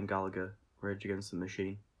 Liam Gallagher, Rage Against the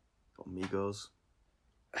Machine, got Migos.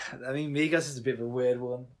 I mean, Migos is a bit of a weird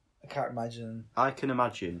one. I can't imagine I can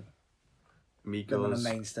imagine them on the Migos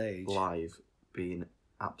main stage. live being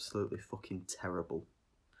absolutely fucking terrible.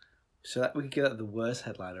 So that we could give that the worst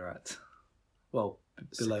headliner act. Well,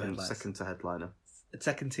 below headliner. Second to headliner. A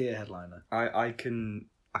second tier headliner. I can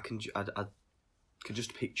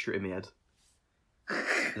just picture it in my head.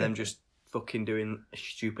 Them just fucking doing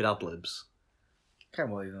stupid ad libs. Can't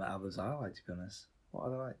remember what even the ad libs are like, to be honest. What are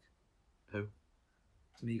they like? Who?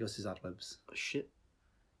 Migos' ad libs. Shit.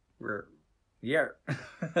 Yeah.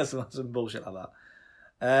 some bullshit like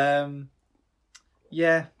that.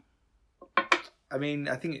 Yeah. I mean,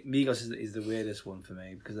 I think Migos is the weirdest one for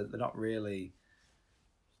me because they're not really.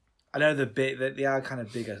 I know they're big. They are kind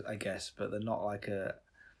of bigger, I guess, but they're not like a.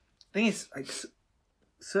 I think it's like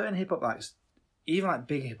certain hip hop acts, even like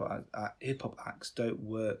big hip hop acts, don't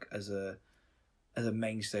work as a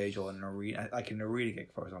main stage or an arena, like an arena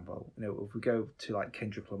gig, for example. You know, if we go to like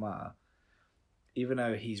Kendrick Lamar, even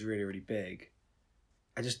though he's really really big,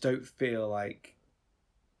 I just don't feel like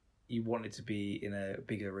you want it to be in a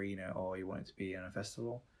big arena or you want it to be in a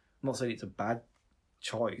festival. I'm not saying it's a bad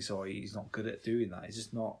choice or he's not good at doing that. It's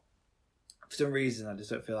just not. For some reason, I just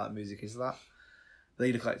don't feel like music is that.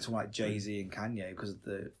 They look like someone like Jay-Z and Kanye because of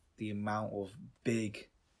the amount of big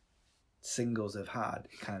singles they've had.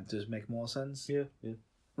 It kind of does make more sense. Yeah. I'm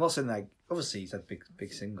not saying like obviously he's had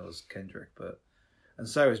big singles, Kendrick, and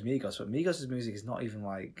so is Migos. But Migos' music is not even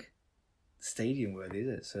like stadium worthy, is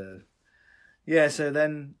it? So yeah. So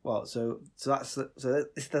then, that's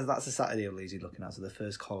the Saturday of Lazy looking at. So the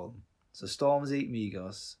first column. So Stormzy,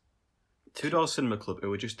 Migos. Two Door Cinema Club, who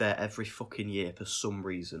were just there every fucking year for some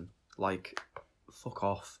reason. Like, fuck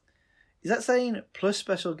off. Is that saying plus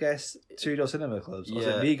special guest Two Door Cinema Clubs? Or is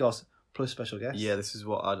it Migos plus special guest? Yeah, this is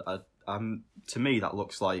what I'm. To me, that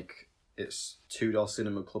looks like it's Two Door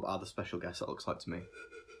Cinema Club are the special guests. That looks like to me.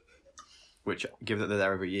 Which, given that they're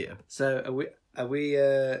there every year. So are we?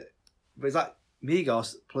 But is that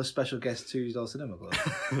Migos plus special guest Two Door Cinema Club?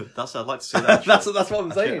 I'd like to see that. that's what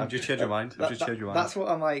I'm saying. I've just changed your mind. That's what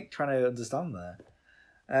I'm like trying to understand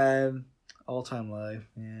there. All Time Low,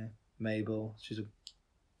 yeah. Mabel, she's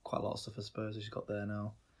quite a lot of stuff I suppose she's got there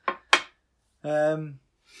now.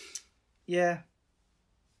 Yeah.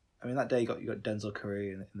 I mean that day you got Denzel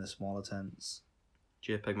Curry in the smaller tents.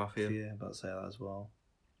 JPEG Mafia. Yeah, about to say that as well.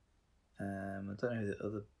 I don't know who the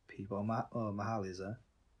other people. Mahali's there.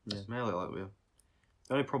 Yeah, mainly like we.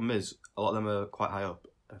 The only problem is a lot of them are quite high up.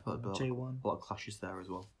 I feel like J1. A lot of clashes there as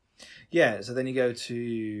well. Yeah, so then you go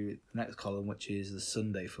to the next column, which is the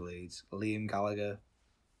Sunday for Leeds. Liam Gallagher.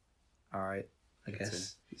 All right, I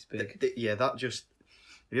guess he's big. Yeah, that just.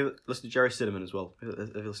 Have you ever listened to Jerry Cinnamon as well? Have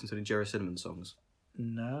you listened to any Jerry Cinnamon songs?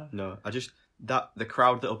 No. No, the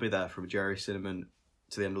crowd that'll be there from Jerry Cinnamon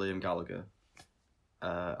to the end of Liam Gallagher.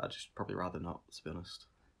 I'd just probably rather not, to be honest.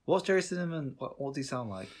 What's Jerry Cinnamon? What does he sound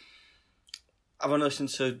like? I've only listened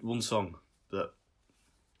to one song that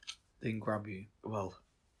Didn't grab you. Well,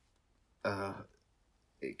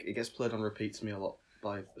 it gets played on repeat to me a lot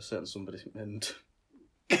by a certain somebody, and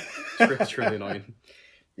it's really annoying.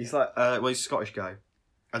 He's like, he's a Scottish guy.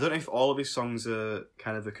 I don't know if all of his songs are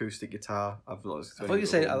kind of acoustic guitar. I thought you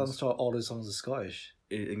said all his songs are Scottish.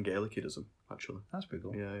 In Gaelic, he does them, actually. That's pretty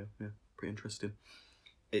cool. Yeah. Pretty interesting.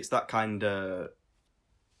 It's that kind of...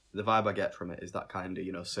 The vibe I get from it is that kind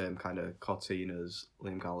of, same kind of Corteen as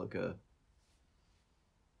Liam Gallagher.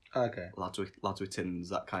 Okay. Lads with tins,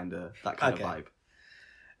 that kind of vibe.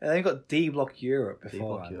 And then you've got D Block Europe D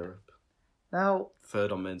before. Block Europe. Now,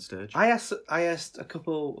 Third on main stage. I asked a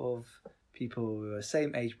couple of people who are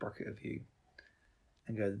same age bracket of you,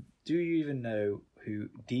 and go, do you even know who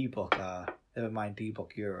D Block are? Never mind D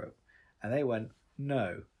Block Europe. And they went,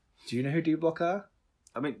 no. Do you know who D Block are?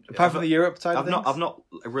 I mean, Apart from the Europe side of things? I've not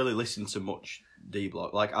really listened to much D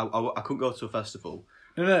Block. Like, I couldn't go to a festival.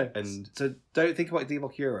 No. And so don't think about D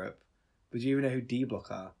Block Europe, but do you even know who D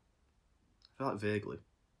Block are? I feel like vaguely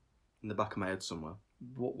in the back of my head somewhere.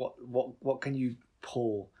 What can you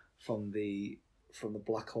pull from the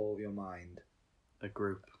black hole of your mind? A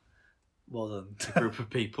group. Well done. A group of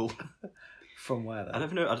people. From where then? I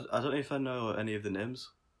don't know. I don't know if I know any of the names.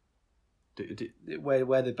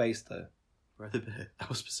 Where they're based though? Where are they based?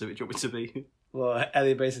 How specific do you want me to be? Well, are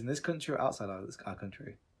they based in this country or outside of our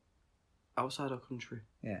country? Outside our country.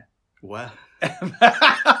 Yeah. Where?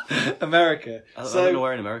 America. I don't know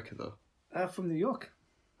where in America though. From New York.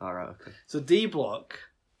 All right. Okay. So D Block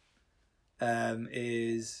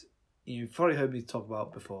is, you've probably heard me talk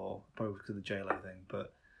about before, probably because of the J-Lo thing,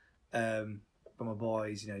 but from my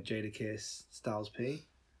boys, Jadakiss, Styles P.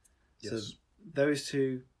 Yes. So those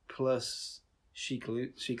two plus Sheik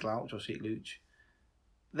Louch or Sheik Louch,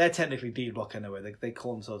 they're technically D Block anyway. They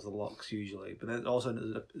call themselves the Locks usually, but then also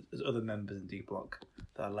there's other members in D Block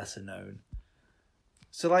that are lesser known.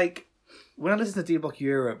 So like when I listen to D Block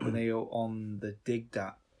Europe when they were on the Dig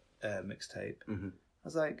Dat mixtape, mm-hmm. I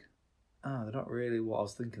was like, oh, they're not really what I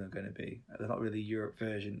was thinking they're going to be. They're not really the Europe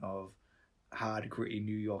version of hard, gritty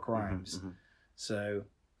New York rhymes. Mm-hmm. So,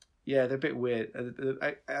 yeah, they're a bit weird.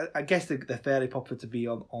 I guess they're fairly popular to be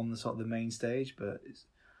on the sort of the main stage, but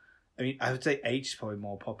I would say H is probably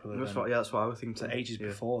more popular. That's what I would think. So H is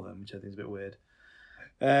before them, which I think is a bit weird.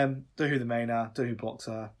 Don't know who the main are. Don't know who Blocks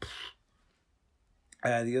are.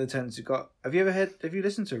 The other tens you've got. Have you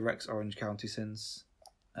listened to Rex Orange County since?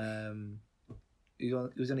 He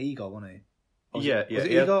was on Eagle, wasn't he? Was it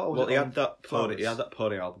Eagle? Or was he it had that Flowers? Pony. He had that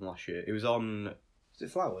Pony album last year. He was on. Was it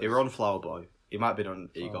Flowers? He were on Flower Boy. He might have been on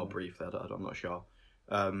Eagle Oh. briefly. I'm not sure.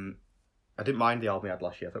 I didn't mind the album he had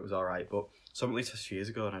last year. I thought it was all right, but something released a few years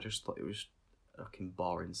ago, and I just thought it was a fucking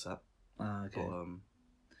boring set. Ah, okay. But,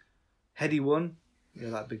 Heady won.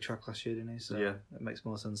 That big track last year, didn't he? So Yeah. it makes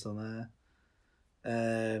more sense on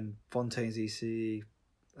there. Fontaine's EC.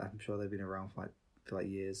 I'm sure they've been around for like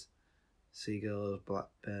years. Seagulls, Black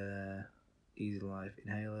Bear, Easy Life,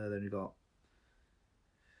 Inhaler. Then we've got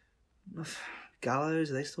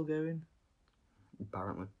Gallows. Are they still going?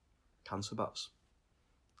 apparently, Cancer Bats.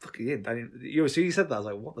 Fucking yeah. You said that. I was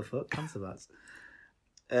like, what the fuck? Cancer Bats.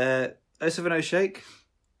 070 Shake.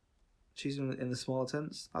 She's in the smaller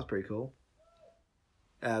tents. That's pretty cool.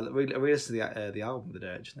 We listened to the album the other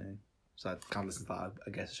day, actually. So I can't listen to that.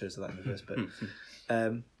 I guess I should have said that in the first bit.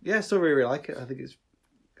 Yeah, still really like it. I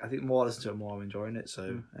think more I listen to it, more I'm enjoying it.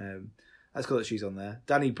 So that's cool that she's on there.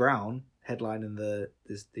 Danny Brown headlining the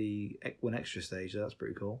One Extra stage. So that's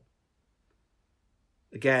pretty cool.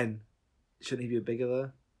 Again, shouldn't he be a bigger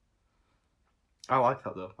though? I like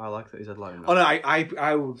that though. I like that he's headlining. Oh no,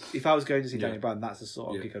 I would, if I was going to see Yeah. Danny Brown, that's the sort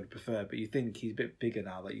of Yeah. gig I'd prefer. But you think he's a bit bigger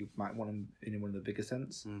now, that you might want him in one of the bigger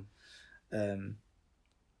tents.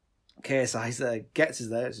 KSI's there, Gets is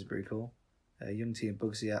there, which is pretty cool. Young T and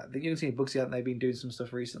Bugsy. I think Young T and Bugsy, they've been doing some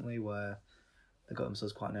stuff recently where they got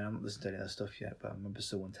themselves quite known. I'm not listening to any of their stuff yet, but I remember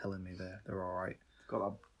someone telling me they're all right. Got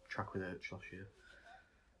that track with H last year.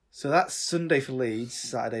 So that's Sunday for Leeds,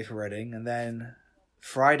 Saturday for Reading, and then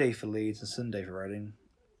Friday for Leeds and Sunday for Reading.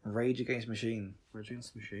 Rage Against the Machine. Rage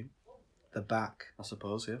Against the Machine. They're back. I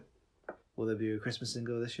suppose, yeah. Will there be a Christmas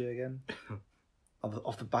single this year again?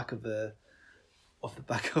 off the back of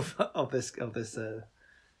this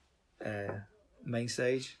main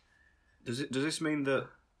stage. Does this mean that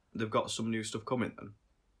they've got some new stuff coming then?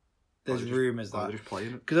 There's rumours They're that just playing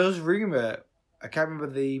it. because there was rumour. I can't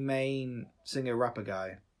remember the main singer rapper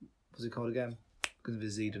guy. What's it called again? Because of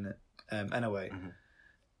his Z in it. Anyway,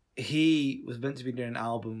 he was meant to be doing an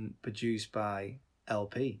album produced by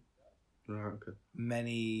LP. Right, okay.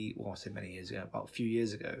 Many years ago, about a few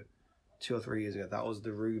years ago, 2 or 3 years ago. That was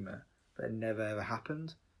the rumour, but it never ever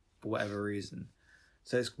happened for whatever reason.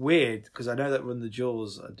 So it's weird because I know that Run the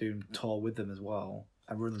Jewels are doing tour with them as well,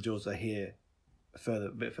 and Run the Jewels are here a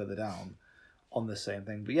bit further down on the same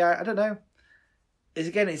thing. But yeah, I don't know.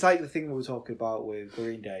 It's like the thing we were talking about with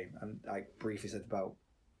Green Day, and I briefly said about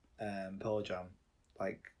Pearl Jam.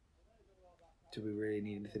 Like, do we really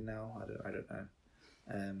need anything now? I don't know.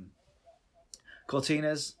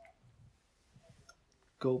 Cortinas,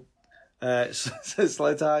 cool.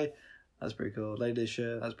 Slow Tie, that's pretty cool. Lady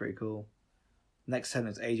Disher, that's pretty cool. Next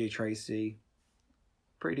sentence, AJ Tracy,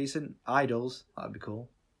 pretty decent. Idols, that'd be cool.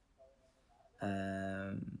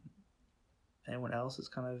 Anyone else that's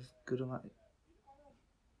kind of good on that?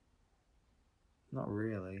 Not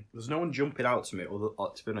really. There's no one jumping out to me, to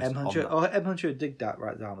be honest. M100. Oh, M100 dig that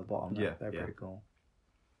right down the bottom. Yeah, they're yeah. pretty cool.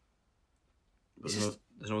 There's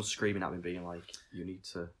no one screaming at me being like, you need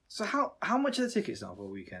to... So how much are the tickets now for a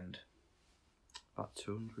weekend? About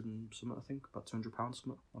 200 and something, I think. About £200,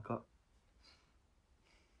 something like that.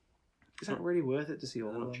 Is that really worth it to see all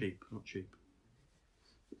of them? Not cheap.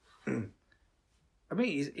 I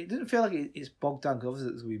mean, it doesn't feel like it's bogged down, because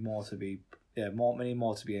obviously there's going to be many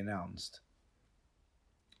more to be announced.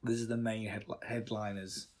 This is the main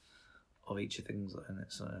headliners of each of things in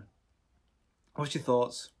it. So, what's your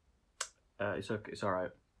thoughts? It's okay. It's all right.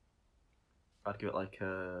 I'd give it like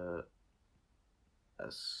a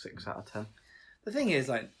 6 out of 10. The thing is,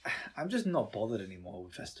 like, I'm just not bothered anymore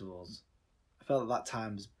with festivals. I feel like that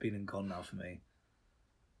time's been and gone now for me.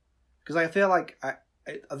 Because I feel like,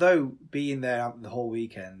 although being there the whole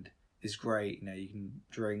weekend is great, you know, you can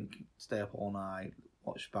drink, stay up all night,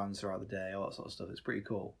 watch bands throughout the day, all that sort of stuff. It's pretty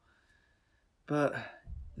cool. But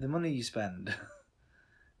the money you spend,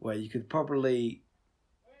 where you could probably,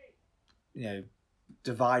 you know,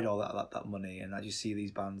 divide all that money and actually see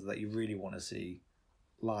these bands that you really want to see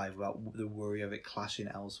live without the worry of it clashing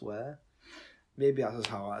elsewhere. Maybe that's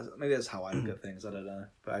how I look at things. I don't know,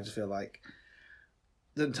 but I just feel like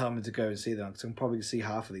it doesn't tell me to go and see them, because I'm probably going to see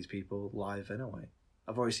half of these people live anyway.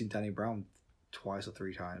 I've already seen Danny Brown 2 or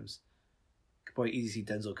 3 times. Could probably easily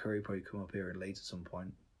see Denzel Curry probably come up here and late at some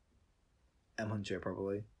point. M100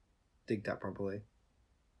 probably. Dig that probably.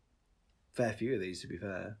 Fair few of these, to be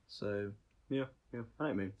fair. So yeah, I know what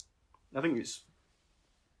you mean. I think it's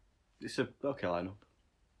a okay lineup.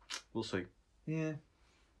 We'll see. Yeah.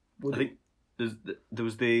 I think there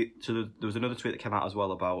was another tweet that came out as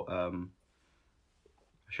well about I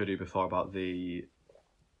showed you before about the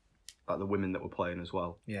women that were playing as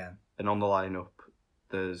well. Yeah. And on the lineup,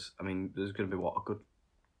 there's going to be a good,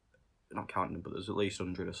 not counting them, but there's at least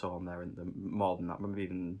 100 or so on there, and more than that, maybe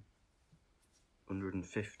even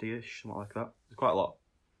 150-ish, something like that. There's quite a lot.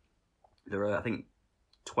 There are, I think,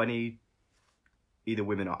 20 either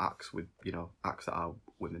women or acts with, you know, acts that are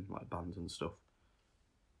women, like bands and stuff.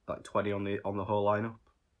 Like 20 on the whole lineup.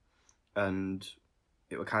 And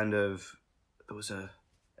it were kind of, there was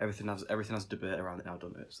everything has a debate around it now,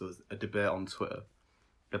 doesn't it? So there's a debate on Twitter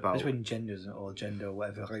about between genders or gender,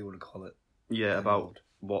 whatever you want to call it. Yeah, about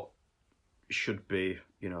what should be,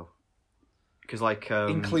 you know, because like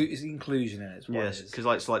it's inclusion in it. Yes,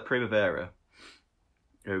 because like Primavera,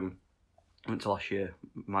 who went to last year,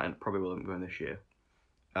 probably will be going this year.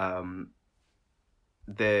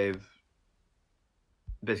 They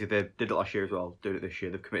did it last year as well, doing it this year.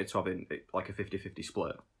 They've committed to having like a 50-50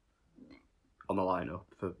 split on the lineup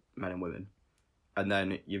for men and women. And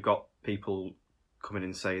then you've got people coming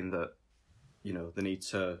in saying that, you know, they need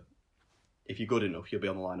to, if you're good enough, you'll be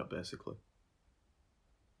on the lineup basically.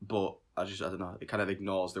 But I don't know, it kind of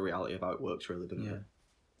ignores the reality of how it works really, doesn't it?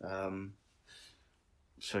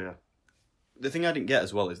 So yeah. The thing I didn't get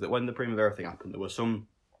as well is that when the Primavera thing happened, there were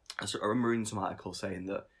I remember reading some articles saying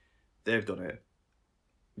that they've done it.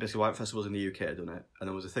 Basically, White Festivals in the UK had done it, and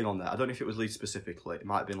there was a thing on there. I don't know if it was Leeds specifically. It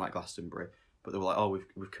might have been like Glastonbury, but they were like, "Oh,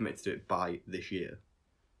 we've committed to do it by this year."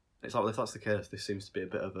 It's like, well, if that's the case, this seems to be a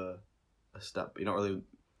bit of a step. You're not really.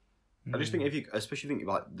 I just think especially think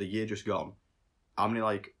like the year just gone, how many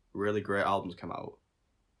like really great albums come out?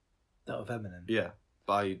 That of Eminem. Yeah,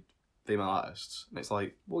 by female artists, and it's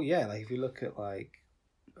like, well, yeah, like if you look at like,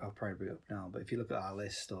 I'll probably bring it up now, but if you look at our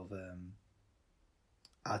list of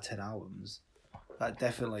our 10 albums, that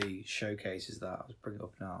definitely showcases that. I'll bring it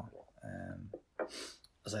up now. I'll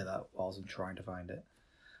say that whilst I'm trying to find it.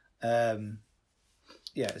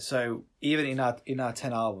 Yeah, so even in our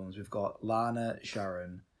 10 albums, we've got Lana,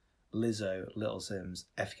 Sharon, Lizzo, Little Sims,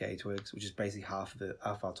 FKA Twigs, which is basically half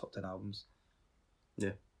our top 10 albums.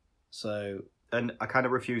 Yeah. So, and I kind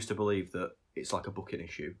of refuse to believe that it's like a booking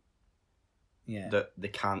issue. Yeah. That they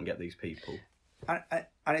can't get these people. And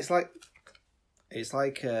it's like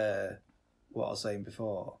what I was saying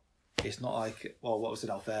before. It's not like, well, what was it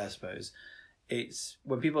out there, I suppose. It's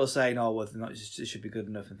when people are saying, oh, well, they're not just, it should be good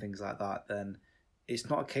enough and things like that, then it's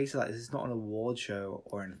not a case of that. It's not an award show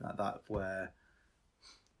or anything like that where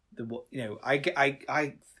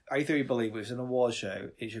I thoroughly believe if it's an award show,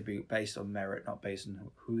 it should be based on merit, not based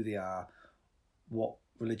on who they are, what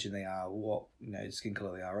religion they are, what skin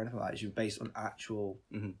color they are, or anything like that. It should be based on actual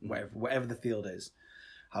whatever the field is,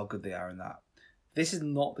 how good they are in that. This is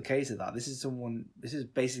not the case of that. This is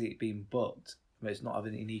basically being booked, but it's not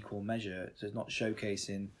having an equal measure, so it's not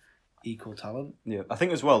showcasing equal talent. Yeah, I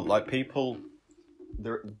think as well, like people,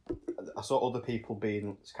 I I saw other people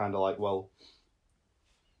being kind of like, well,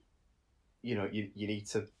 you know, you need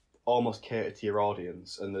to almost cater to your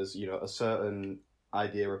audience, and there's, you know, a certain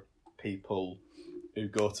idea of people who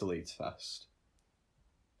go to Leeds Fest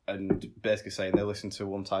and basically saying they listen to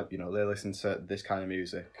one type, you know, they listen to this kind of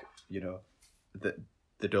music, you know, that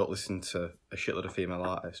they don't listen to a shitload of female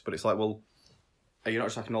artists. But it's like, well, are you not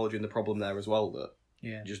just acknowledging the problem there as well, that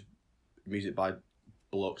just music by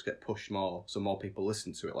blokes get pushed more, so more people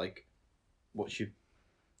listen to it? Like, you're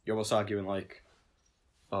almost arguing like,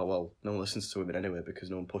 oh well, no one listens to women anyway because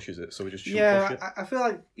no one pushes it, so we just shouldn't push it. I feel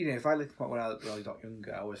like, you know, if I looked at when I was not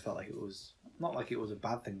younger, I always felt like it was not like it was a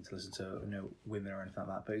bad thing to listen to, you know, women or anything like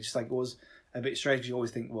that, but it's just like it was a bit strange. You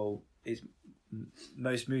always think, well, it's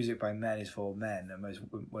most music by men is for men, and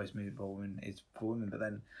most music for women is for women. But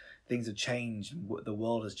then things have changed. The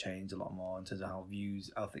world has changed a lot more in terms of how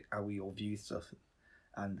we all view stuff,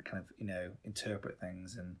 and kind of, you know, interpret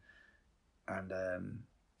things, and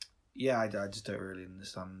I just don't really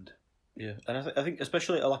understand. Yeah, and I think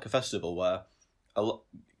especially at like a festival where a lot,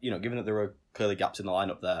 you know, given that there are clearly gaps in the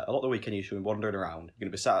lineup there, a lot of the weekend you should be wandering around. You're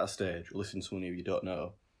going to be sat at a stage listening to someone who you don't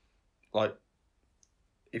know. Like,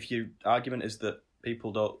 if your argument is that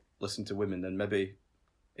people don't listen to women, then maybe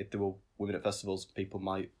if there were women at festivals, people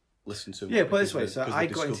might listen to them. Yeah, put it this way. So I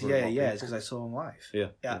got into Yeah because I saw them live. Yeah.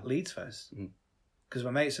 At Leeds Fest. Because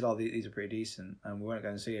my mate said, "Oh, these are pretty decent," and we weren't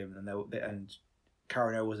going to see him. And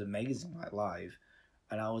Karen O was amazing, like live,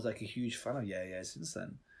 and I was like a huge fan of since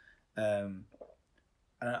then.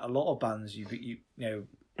 And a lot of bands, you know,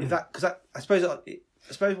 if that, because I suppose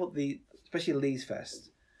especially Leeds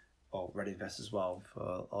Fest or Reading Fest as well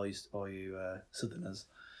for all you Southerners.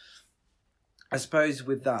 I suppose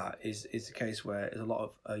with that is the case where there's a lot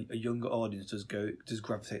of a younger audience does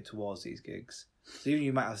gravitate towards these gigs. So even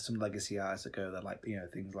you might have some legacy artists that go there, like, you know,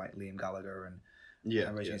 things like Liam Gallagher and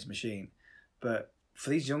Rage Against the Machine, but for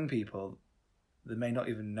these young people, they may not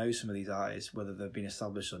even know some of these artists, whether they've been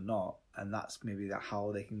established or not, and that's maybe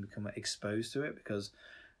how they can become exposed to it, because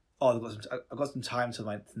I've got some time to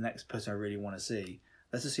like the next person I really want to see.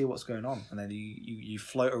 Let's just see what's going on, and then you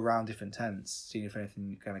float around different tents, seeing if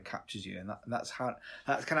anything kind of captures you, and that's kind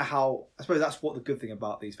of how I suppose that's what the good thing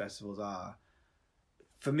about these festivals are.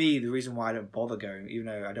 For me, the reason why I don't bother going, even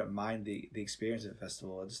though I don't mind the experience of a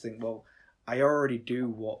festival, I just think, well, I already do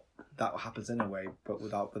what that happens anyway, but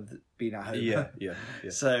without being at home. Yeah.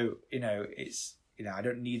 So, you know, it's, you know, I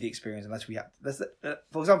don't need the experience unless we had.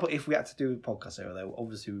 For example, if we had to do a podcast over there,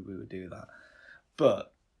 obviously we would do that,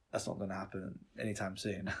 but that's not going to happen anytime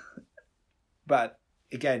soon. But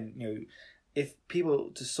again, you know, if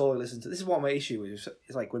people just solely listen to, this is what my issue is.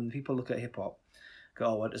 It's like when people look at hip hop, go,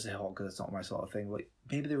 "Oh, what is hip hop?" Because it's not my sort of thing. Like,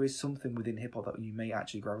 maybe there is something within hip hop that you may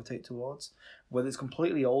actually gravitate towards, whether it's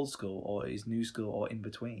completely old school or is new school or in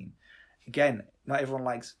between. Again, not everyone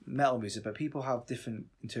likes metal music, but people have different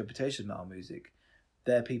interpretations of metal music.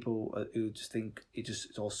 There are people who just think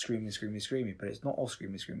it's all screaming, but it's not all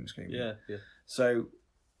screaming. Yeah. So,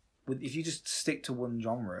 if you just stick to one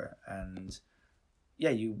genre, and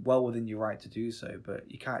you well within your right to do so, but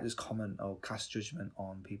you can't just comment or cast judgment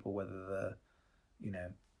on people whether they're, you know,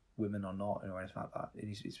 women or not, or anything like that. It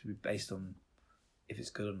needs to be based on if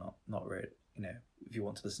it's good or not really. You know, if you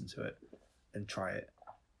want to listen to it and try it,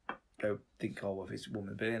 go think, oh, if it's a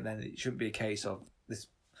woman. But then it shouldn't be a case of this.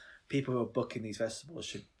 People who are booking these festivals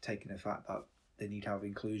should take in the fact that they need to have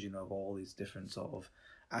inclusion of all these different sort of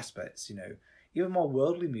aspects. You know, even more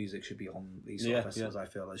worldly music should be on these sort of festivals. I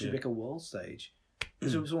feel there should be like a world stage.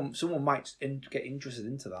 Someone might get interested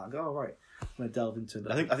into that and go, "Oh, right, I'm going to delve into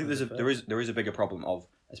that." I think there is a bigger problem of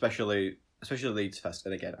especially Leeds Fest,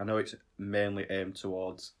 and again, I know it's mainly aimed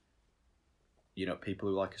towards, you know, people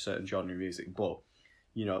who like a certain genre of music, but,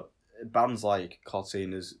 you know, bands like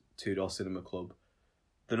Cortina's Two Door Cinema Club,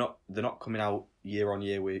 they're not coming out year on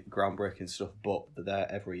year with groundbreaking stuff, but they're there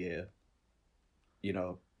every year. You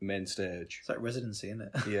know, main stage. It's like residency, isn't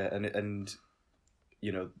it? Yeah, and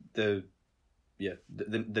you know,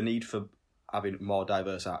 the need for having more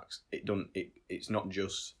diverse acts. It's not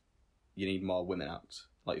just you need more women acts,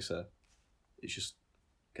 like you said. It's just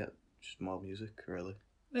more music, really.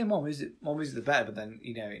 Yeah, more music the better. But then,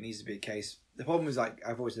 you know, it needs to be a case. The problem is, like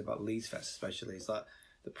I've always said about Leeds Fest, especially, is that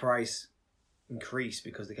the price increased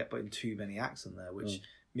because they kept putting too many acts on there, which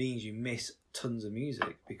means you miss tons of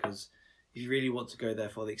music. Because if you really want to go there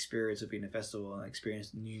for the experience of being a festival and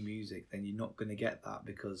experience new music, then you're not going to get that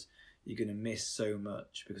because you're going to miss so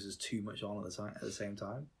much because there's too much on at the same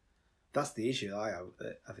time. That's the issue I have with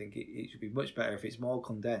it. I think it should be much better if it's more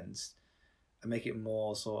condensed and make it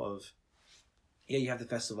more sort of, you have the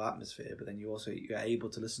festival atmosphere, but then you're able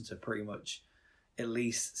to listen to pretty much at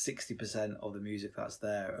least 60% of the music that's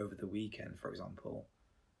there over the weekend, for example.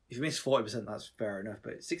 If you miss 40%, that's fair enough,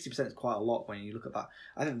 but 60% is quite a lot when you look at that.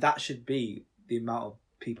 I think that should be the amount of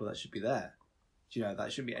people that should be there. Do you know,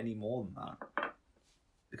 that shouldn't be any more than that,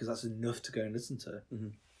 because that's enough to go and listen to. Mm-hmm.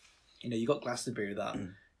 You know, you got Glastonbury that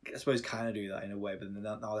I suppose kind of do that in a way, but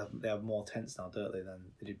now they have more tents now, don't they,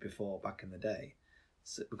 than they did before back in the day,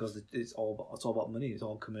 so, because it's all about money. It's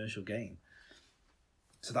all commercial gain.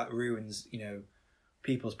 So that ruins, you know,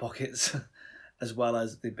 people's pockets as well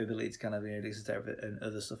as the ability to kind of, you know, listen to everything and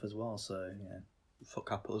other stuff as well. So yeah, fuck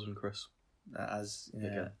capitalism, Chris. As we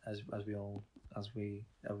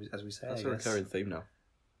say, That's a recurring theme now.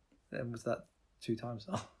 And was that 2 times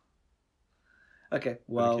now? Okay,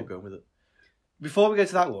 well, keep going with it. Before we go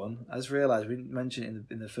to that one, I just realised we didn't mention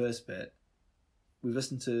it in the first bit. We've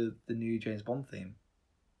listened to the new James Bond theme.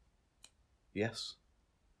 Yes.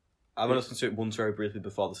 I've listened to it once very briefly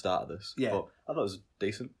before the start of this. Yeah. But I thought it was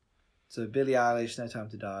decent. So Billie Eilish, No Time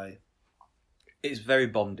to Die. It's very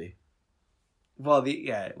Bondy. Well,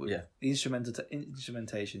 the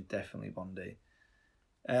instrumentation is definitely Bondy.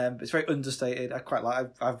 But it's very understated. I quite like.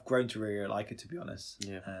 I've grown to really like it, to be honest.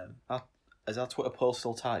 Yeah. Is our Twitter poll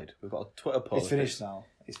still tied? We've got a Twitter poll. It's finished now.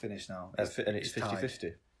 And it's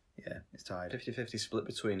 50-50. Yeah, it's tied. 50-50 split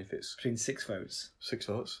between 6 votes. 6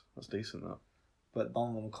 votes. That's decent, that. But none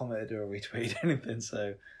of them commented or retweeted anything.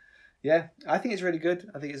 So, yeah, I think it's really good.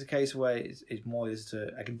 I think it's a case where it's more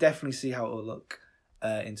I can definitely see how it will look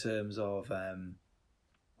in terms of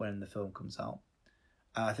when the film comes out.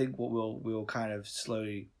 And I think what we'll kind of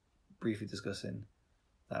slowly, briefly discussing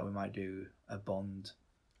that we might do a Bond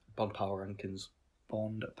power rankings.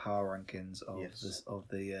 Bond power rankings of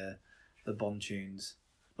the Bond tunes,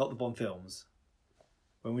 not the Bond films.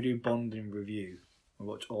 When we do Bond in review, we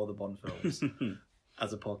watch all the Bond films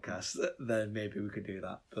as a podcast. Then maybe we could do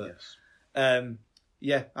that. But yes.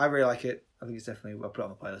 Yeah, I really like it. I think it's definitely. I'll put it on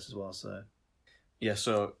the playlist as well. So yeah,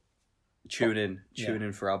 so tune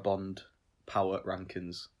in for our Bond power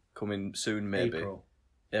rankings coming soon. Maybe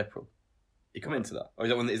April. You come into that, or is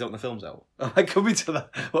that when the film's out? Oh, I come into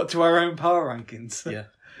that. What, to our own power rankings? Yeah,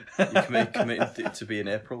 you commit to be in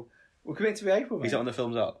April. We're committed to be April. Mate. Is that when the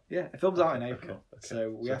film's out? Yeah, the film's out in April. Okay.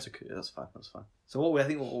 So that's fine. That's fine. So what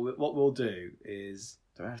we'll do is,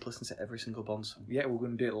 do I have to listen to every single Bond song? Yeah, we're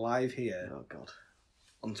going to do it live here. Oh God,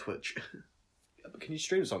 on Twitch. Can you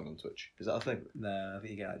stream songs on Twitch? Is that a thing? No, I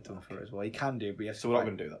think you get it done for it as well. You can do, but you have to. So we're not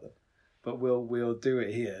going to do that then. But we'll do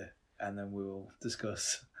it here, and then we'll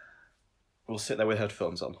discuss. We'll sit there with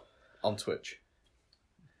headphones on Twitch.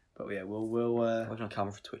 But yeah, we'll I'm on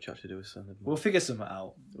camera for Twitch actually do a something. We'll figure something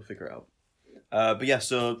out. We'll figure it out. But yeah,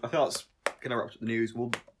 so I think that's kind of wraps up the news. To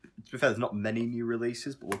be fair, there's not many new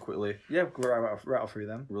releases, but we'll quickly rattle through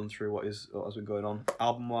them. Run through what has been going on.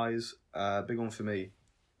 Album wise, big one for me,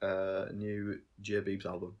 new J Beebs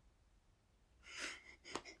album,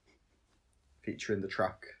 featuring the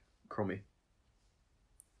track Crummy.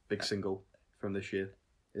 Big single from this year.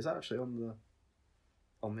 Is that actually on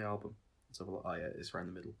the album? Let's have a look. Oh yeah, it's right in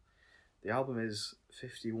the middle. The album is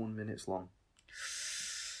 51 minutes long.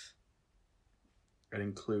 It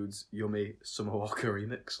includes Yummy Summer Walker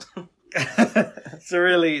remix. So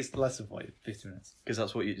really, it's less than 50 minutes. Because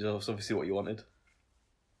that's obviously what you wanted.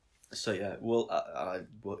 So yeah,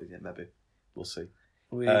 maybe we'll see.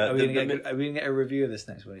 Are we going to get a review of this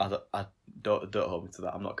next week? I don't hold me to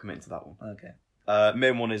that. I'm not committing to that one. Okay.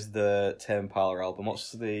 Main one is the Tame Impala album. What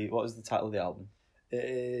is the title of the album? It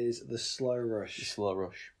is The Slow Rush. The Slow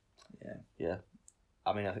Rush. Yeah.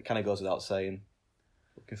 I mean, it kind of goes without saying.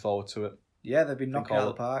 Looking forward to it. Yeah, they've been knocking out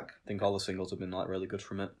the park. I think all the singles have been really good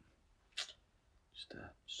from it.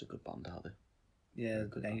 Just a good band, aren't they? Yeah,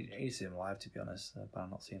 good. You need to see them live, to be honest. But I'm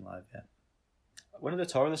not seeing live yet. When are they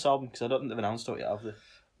touring this album? Because I don't think they've announced it yet, have they?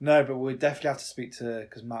 No, but we definitely have to speak to,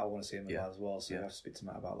 because Matt will want to see him as well, so we have to speak to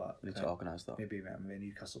Matt about that. We need to organise that. Maybe a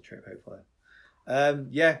Newcastle trip, hopefully.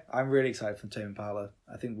 Yeah, I'm really excited for Tame Impala.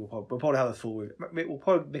 I think we'll probably have a full. We'll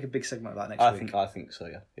probably make a big segment of that next week. I think so.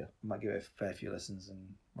 Yeah. We might give it a fair few listens and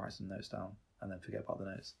write some notes down, and then forget about the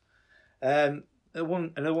notes.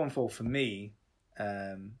 Another one for me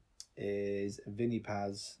is Vinnie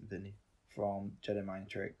Paz. Vinny from Jedi Mind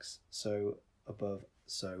Tricks. So above,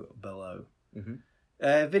 so below. Mm-hmm.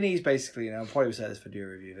 Vinny's basically, I'll probably say this for your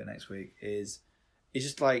review of it next week. It's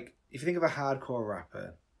just like, if you think of a hardcore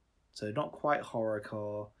rapper. So not quite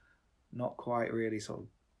horrorcore, not quite really sort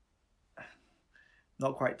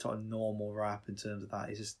of normal rap in terms of that.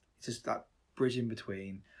 It's just that bridge in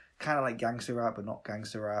between, kind of like gangster rap, but not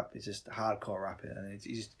gangster rap. It's just hardcore rapping, and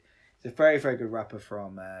he's a very, very good rapper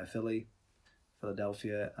from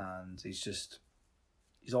Philadelphia, and he's just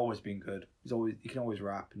he's always been good. He can always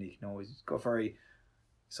rap, and he's got a very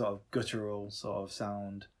sort of guttural sort of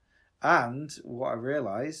sound. And what I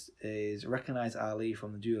realised is Recognize Ali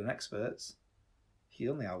from the Julian Experts. He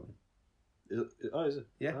on the album. Is it?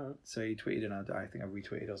 Yeah. Right. So he tweeted, and I think I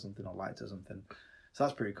retweeted or something, or liked or something. So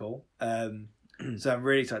that's pretty cool. So I'm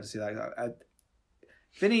really excited to see that.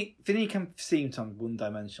 Vinny can seem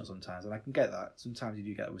one-dimensional sometimes, and I can get that. Sometimes you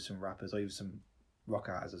do get it with some rappers or even some rock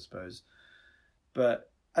artists, I suppose.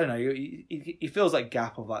 But I don't know. He feels like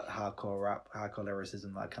gap of like hardcore rap, hardcore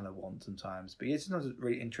lyricism that I kind of want sometimes. But he's sometimes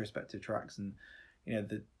really introspective tracks, and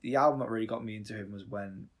the album that really got me into him was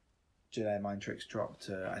when Jedi Mind Tricks dropped.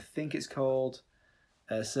 I think it's called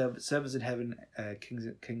Servants in Heaven,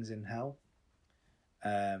 Kings in Hell,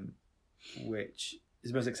 which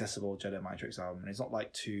is the most accessible Jedi Mind Tricks album, and it's not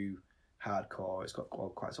like too hardcore. It's got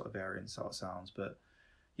quite sort of variant sort of sounds, but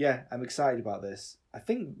yeah, I'm excited about this. I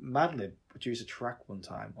think Madlib produced a track one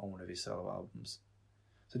time on one of his solo albums.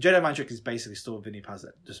 So Jedi Mind Tricks is basically still Vinny Paz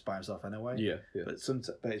just by himself anyway. Yeah. But it's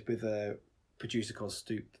with a producer called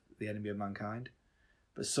Stoop, the Enemy of Mankind.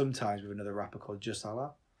 But sometimes with another rapper called Just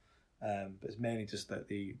Allah. But it's mainly just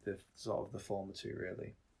the sort of the former two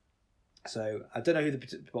really. So I don't know who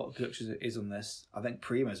what production is on this. I think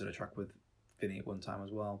Primo's done a track with Vinny at one time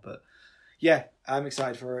as well. But yeah, I'm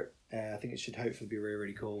excited for it. I think it should hopefully be really,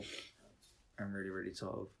 really cool. And really, really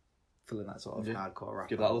sort of filling that sort of hardcore rap.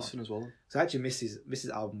 Give that a listen as well. So I actually missed his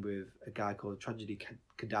album with a guy called Tragedy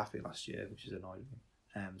Gaddafi last year, which has annoyed me.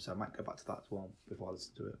 So I might go back to that as well before I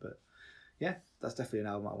listen to it. But yeah, that's definitely an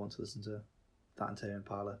album I want to listen to. That and Tame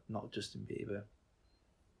Impala, not Justin Bieber.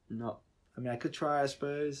 No. I mean, I could try, I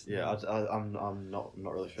suppose. Yeah, I'm not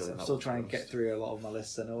really feeling I'm that. still trying to get through a lot of my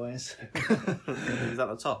lists anyways. Is that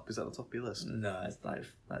the top? Is that the top of your list? No,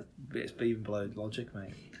 it's even below Logic,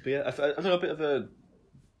 mate. But yeah, I don't know, a bit of a,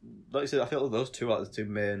 like you said, I feel like those two are the two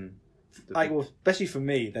main. Well, especially for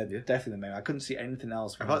me, they're definitely the main. I couldn't see anything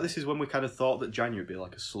else. I feel like this is when we kind of thought that January would be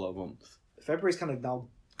like a slow month. February's kind of now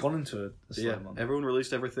gone into a slow month. Everyone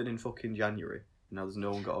released everything in fucking January. Now there's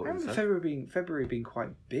no one got out. I remember February being quite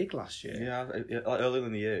big last year. Yeah, like earlier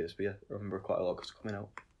in the years, but yeah, I remember quite a lot was coming out.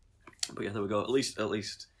 But yeah, there we go. At least, I've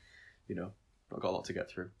got a lot to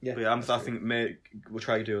get through. Yeah, but yeah, I think we'll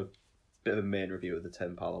try to do a bit of a main review of the 10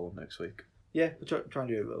 Impala one next week. Yeah, we'll try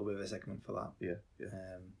and do a little bit of a segment for that. Yeah.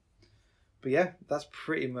 But yeah, that's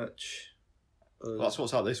pretty much. Well, that's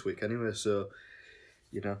what's out this week anyway. So,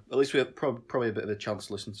 at least we have probably a bit of a chance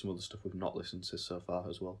to listen to some other stuff we've not listened to so far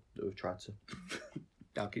as well, that we've tried to.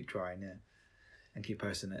 I'll keep trying, yeah. And keep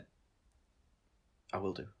posting it. I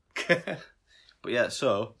will do. But yeah,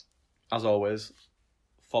 so, as always,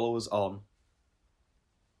 follow us on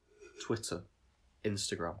Twitter,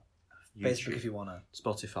 Instagram, YouTube, Facebook if you want to.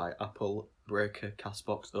 Spotify, Apple, Breaker,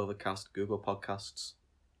 Castbox, Overcast, Google Podcasts.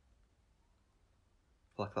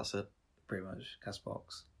 I feel like that's it. Pretty much.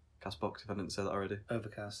 Castbox, if I didn't say that already.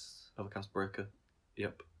 Overcast, Breaker.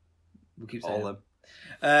 Yep. We'll keep saying all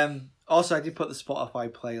them. Also, I did put the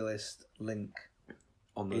Spotify playlist link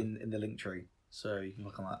on in the link tree, so you can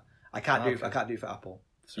look on that. I can't do it for Apple.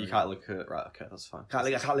 So you can't link it, right? Okay, that's fine.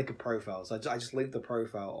 I can't link a profile, so I just linked the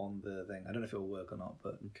profile on the thing. I don't know if it will work or not,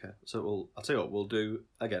 but okay. So I'll tell you what we'll do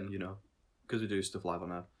again. Because we do stuff live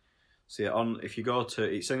on air. So yeah, if you go to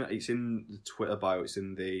it's in the Twitter bio. It's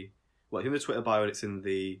in the Twitter bio. And it's in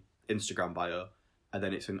the Instagram bio, and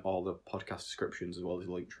then it's in all the podcast descriptions as well as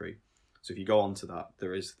the link tree. So if you go onto that,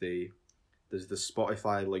 there's the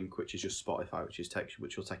Spotify link, which is just Spotify,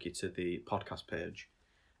 which will take you to the podcast page,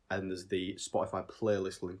 and there's the Spotify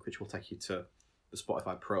playlist link, which will take you to the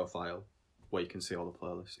Spotify profile, where you can see all the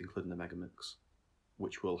playlists, including the Mega Mix,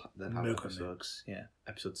 which will then have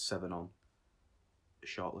episode 7 on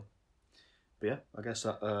shortly. But yeah, I guess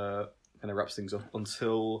that kind of wraps things up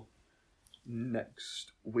until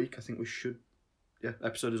next week. I think we should. Yeah,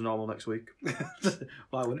 episode is normal next week.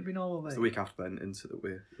 Why wouldn't it be normal, mate? It's the week after then into the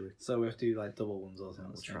week. So we have to do like double ones or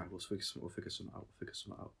something. We'll try. We'll figure something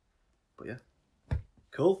out. But yeah.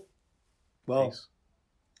 Cool. Well,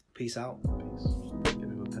 peace out.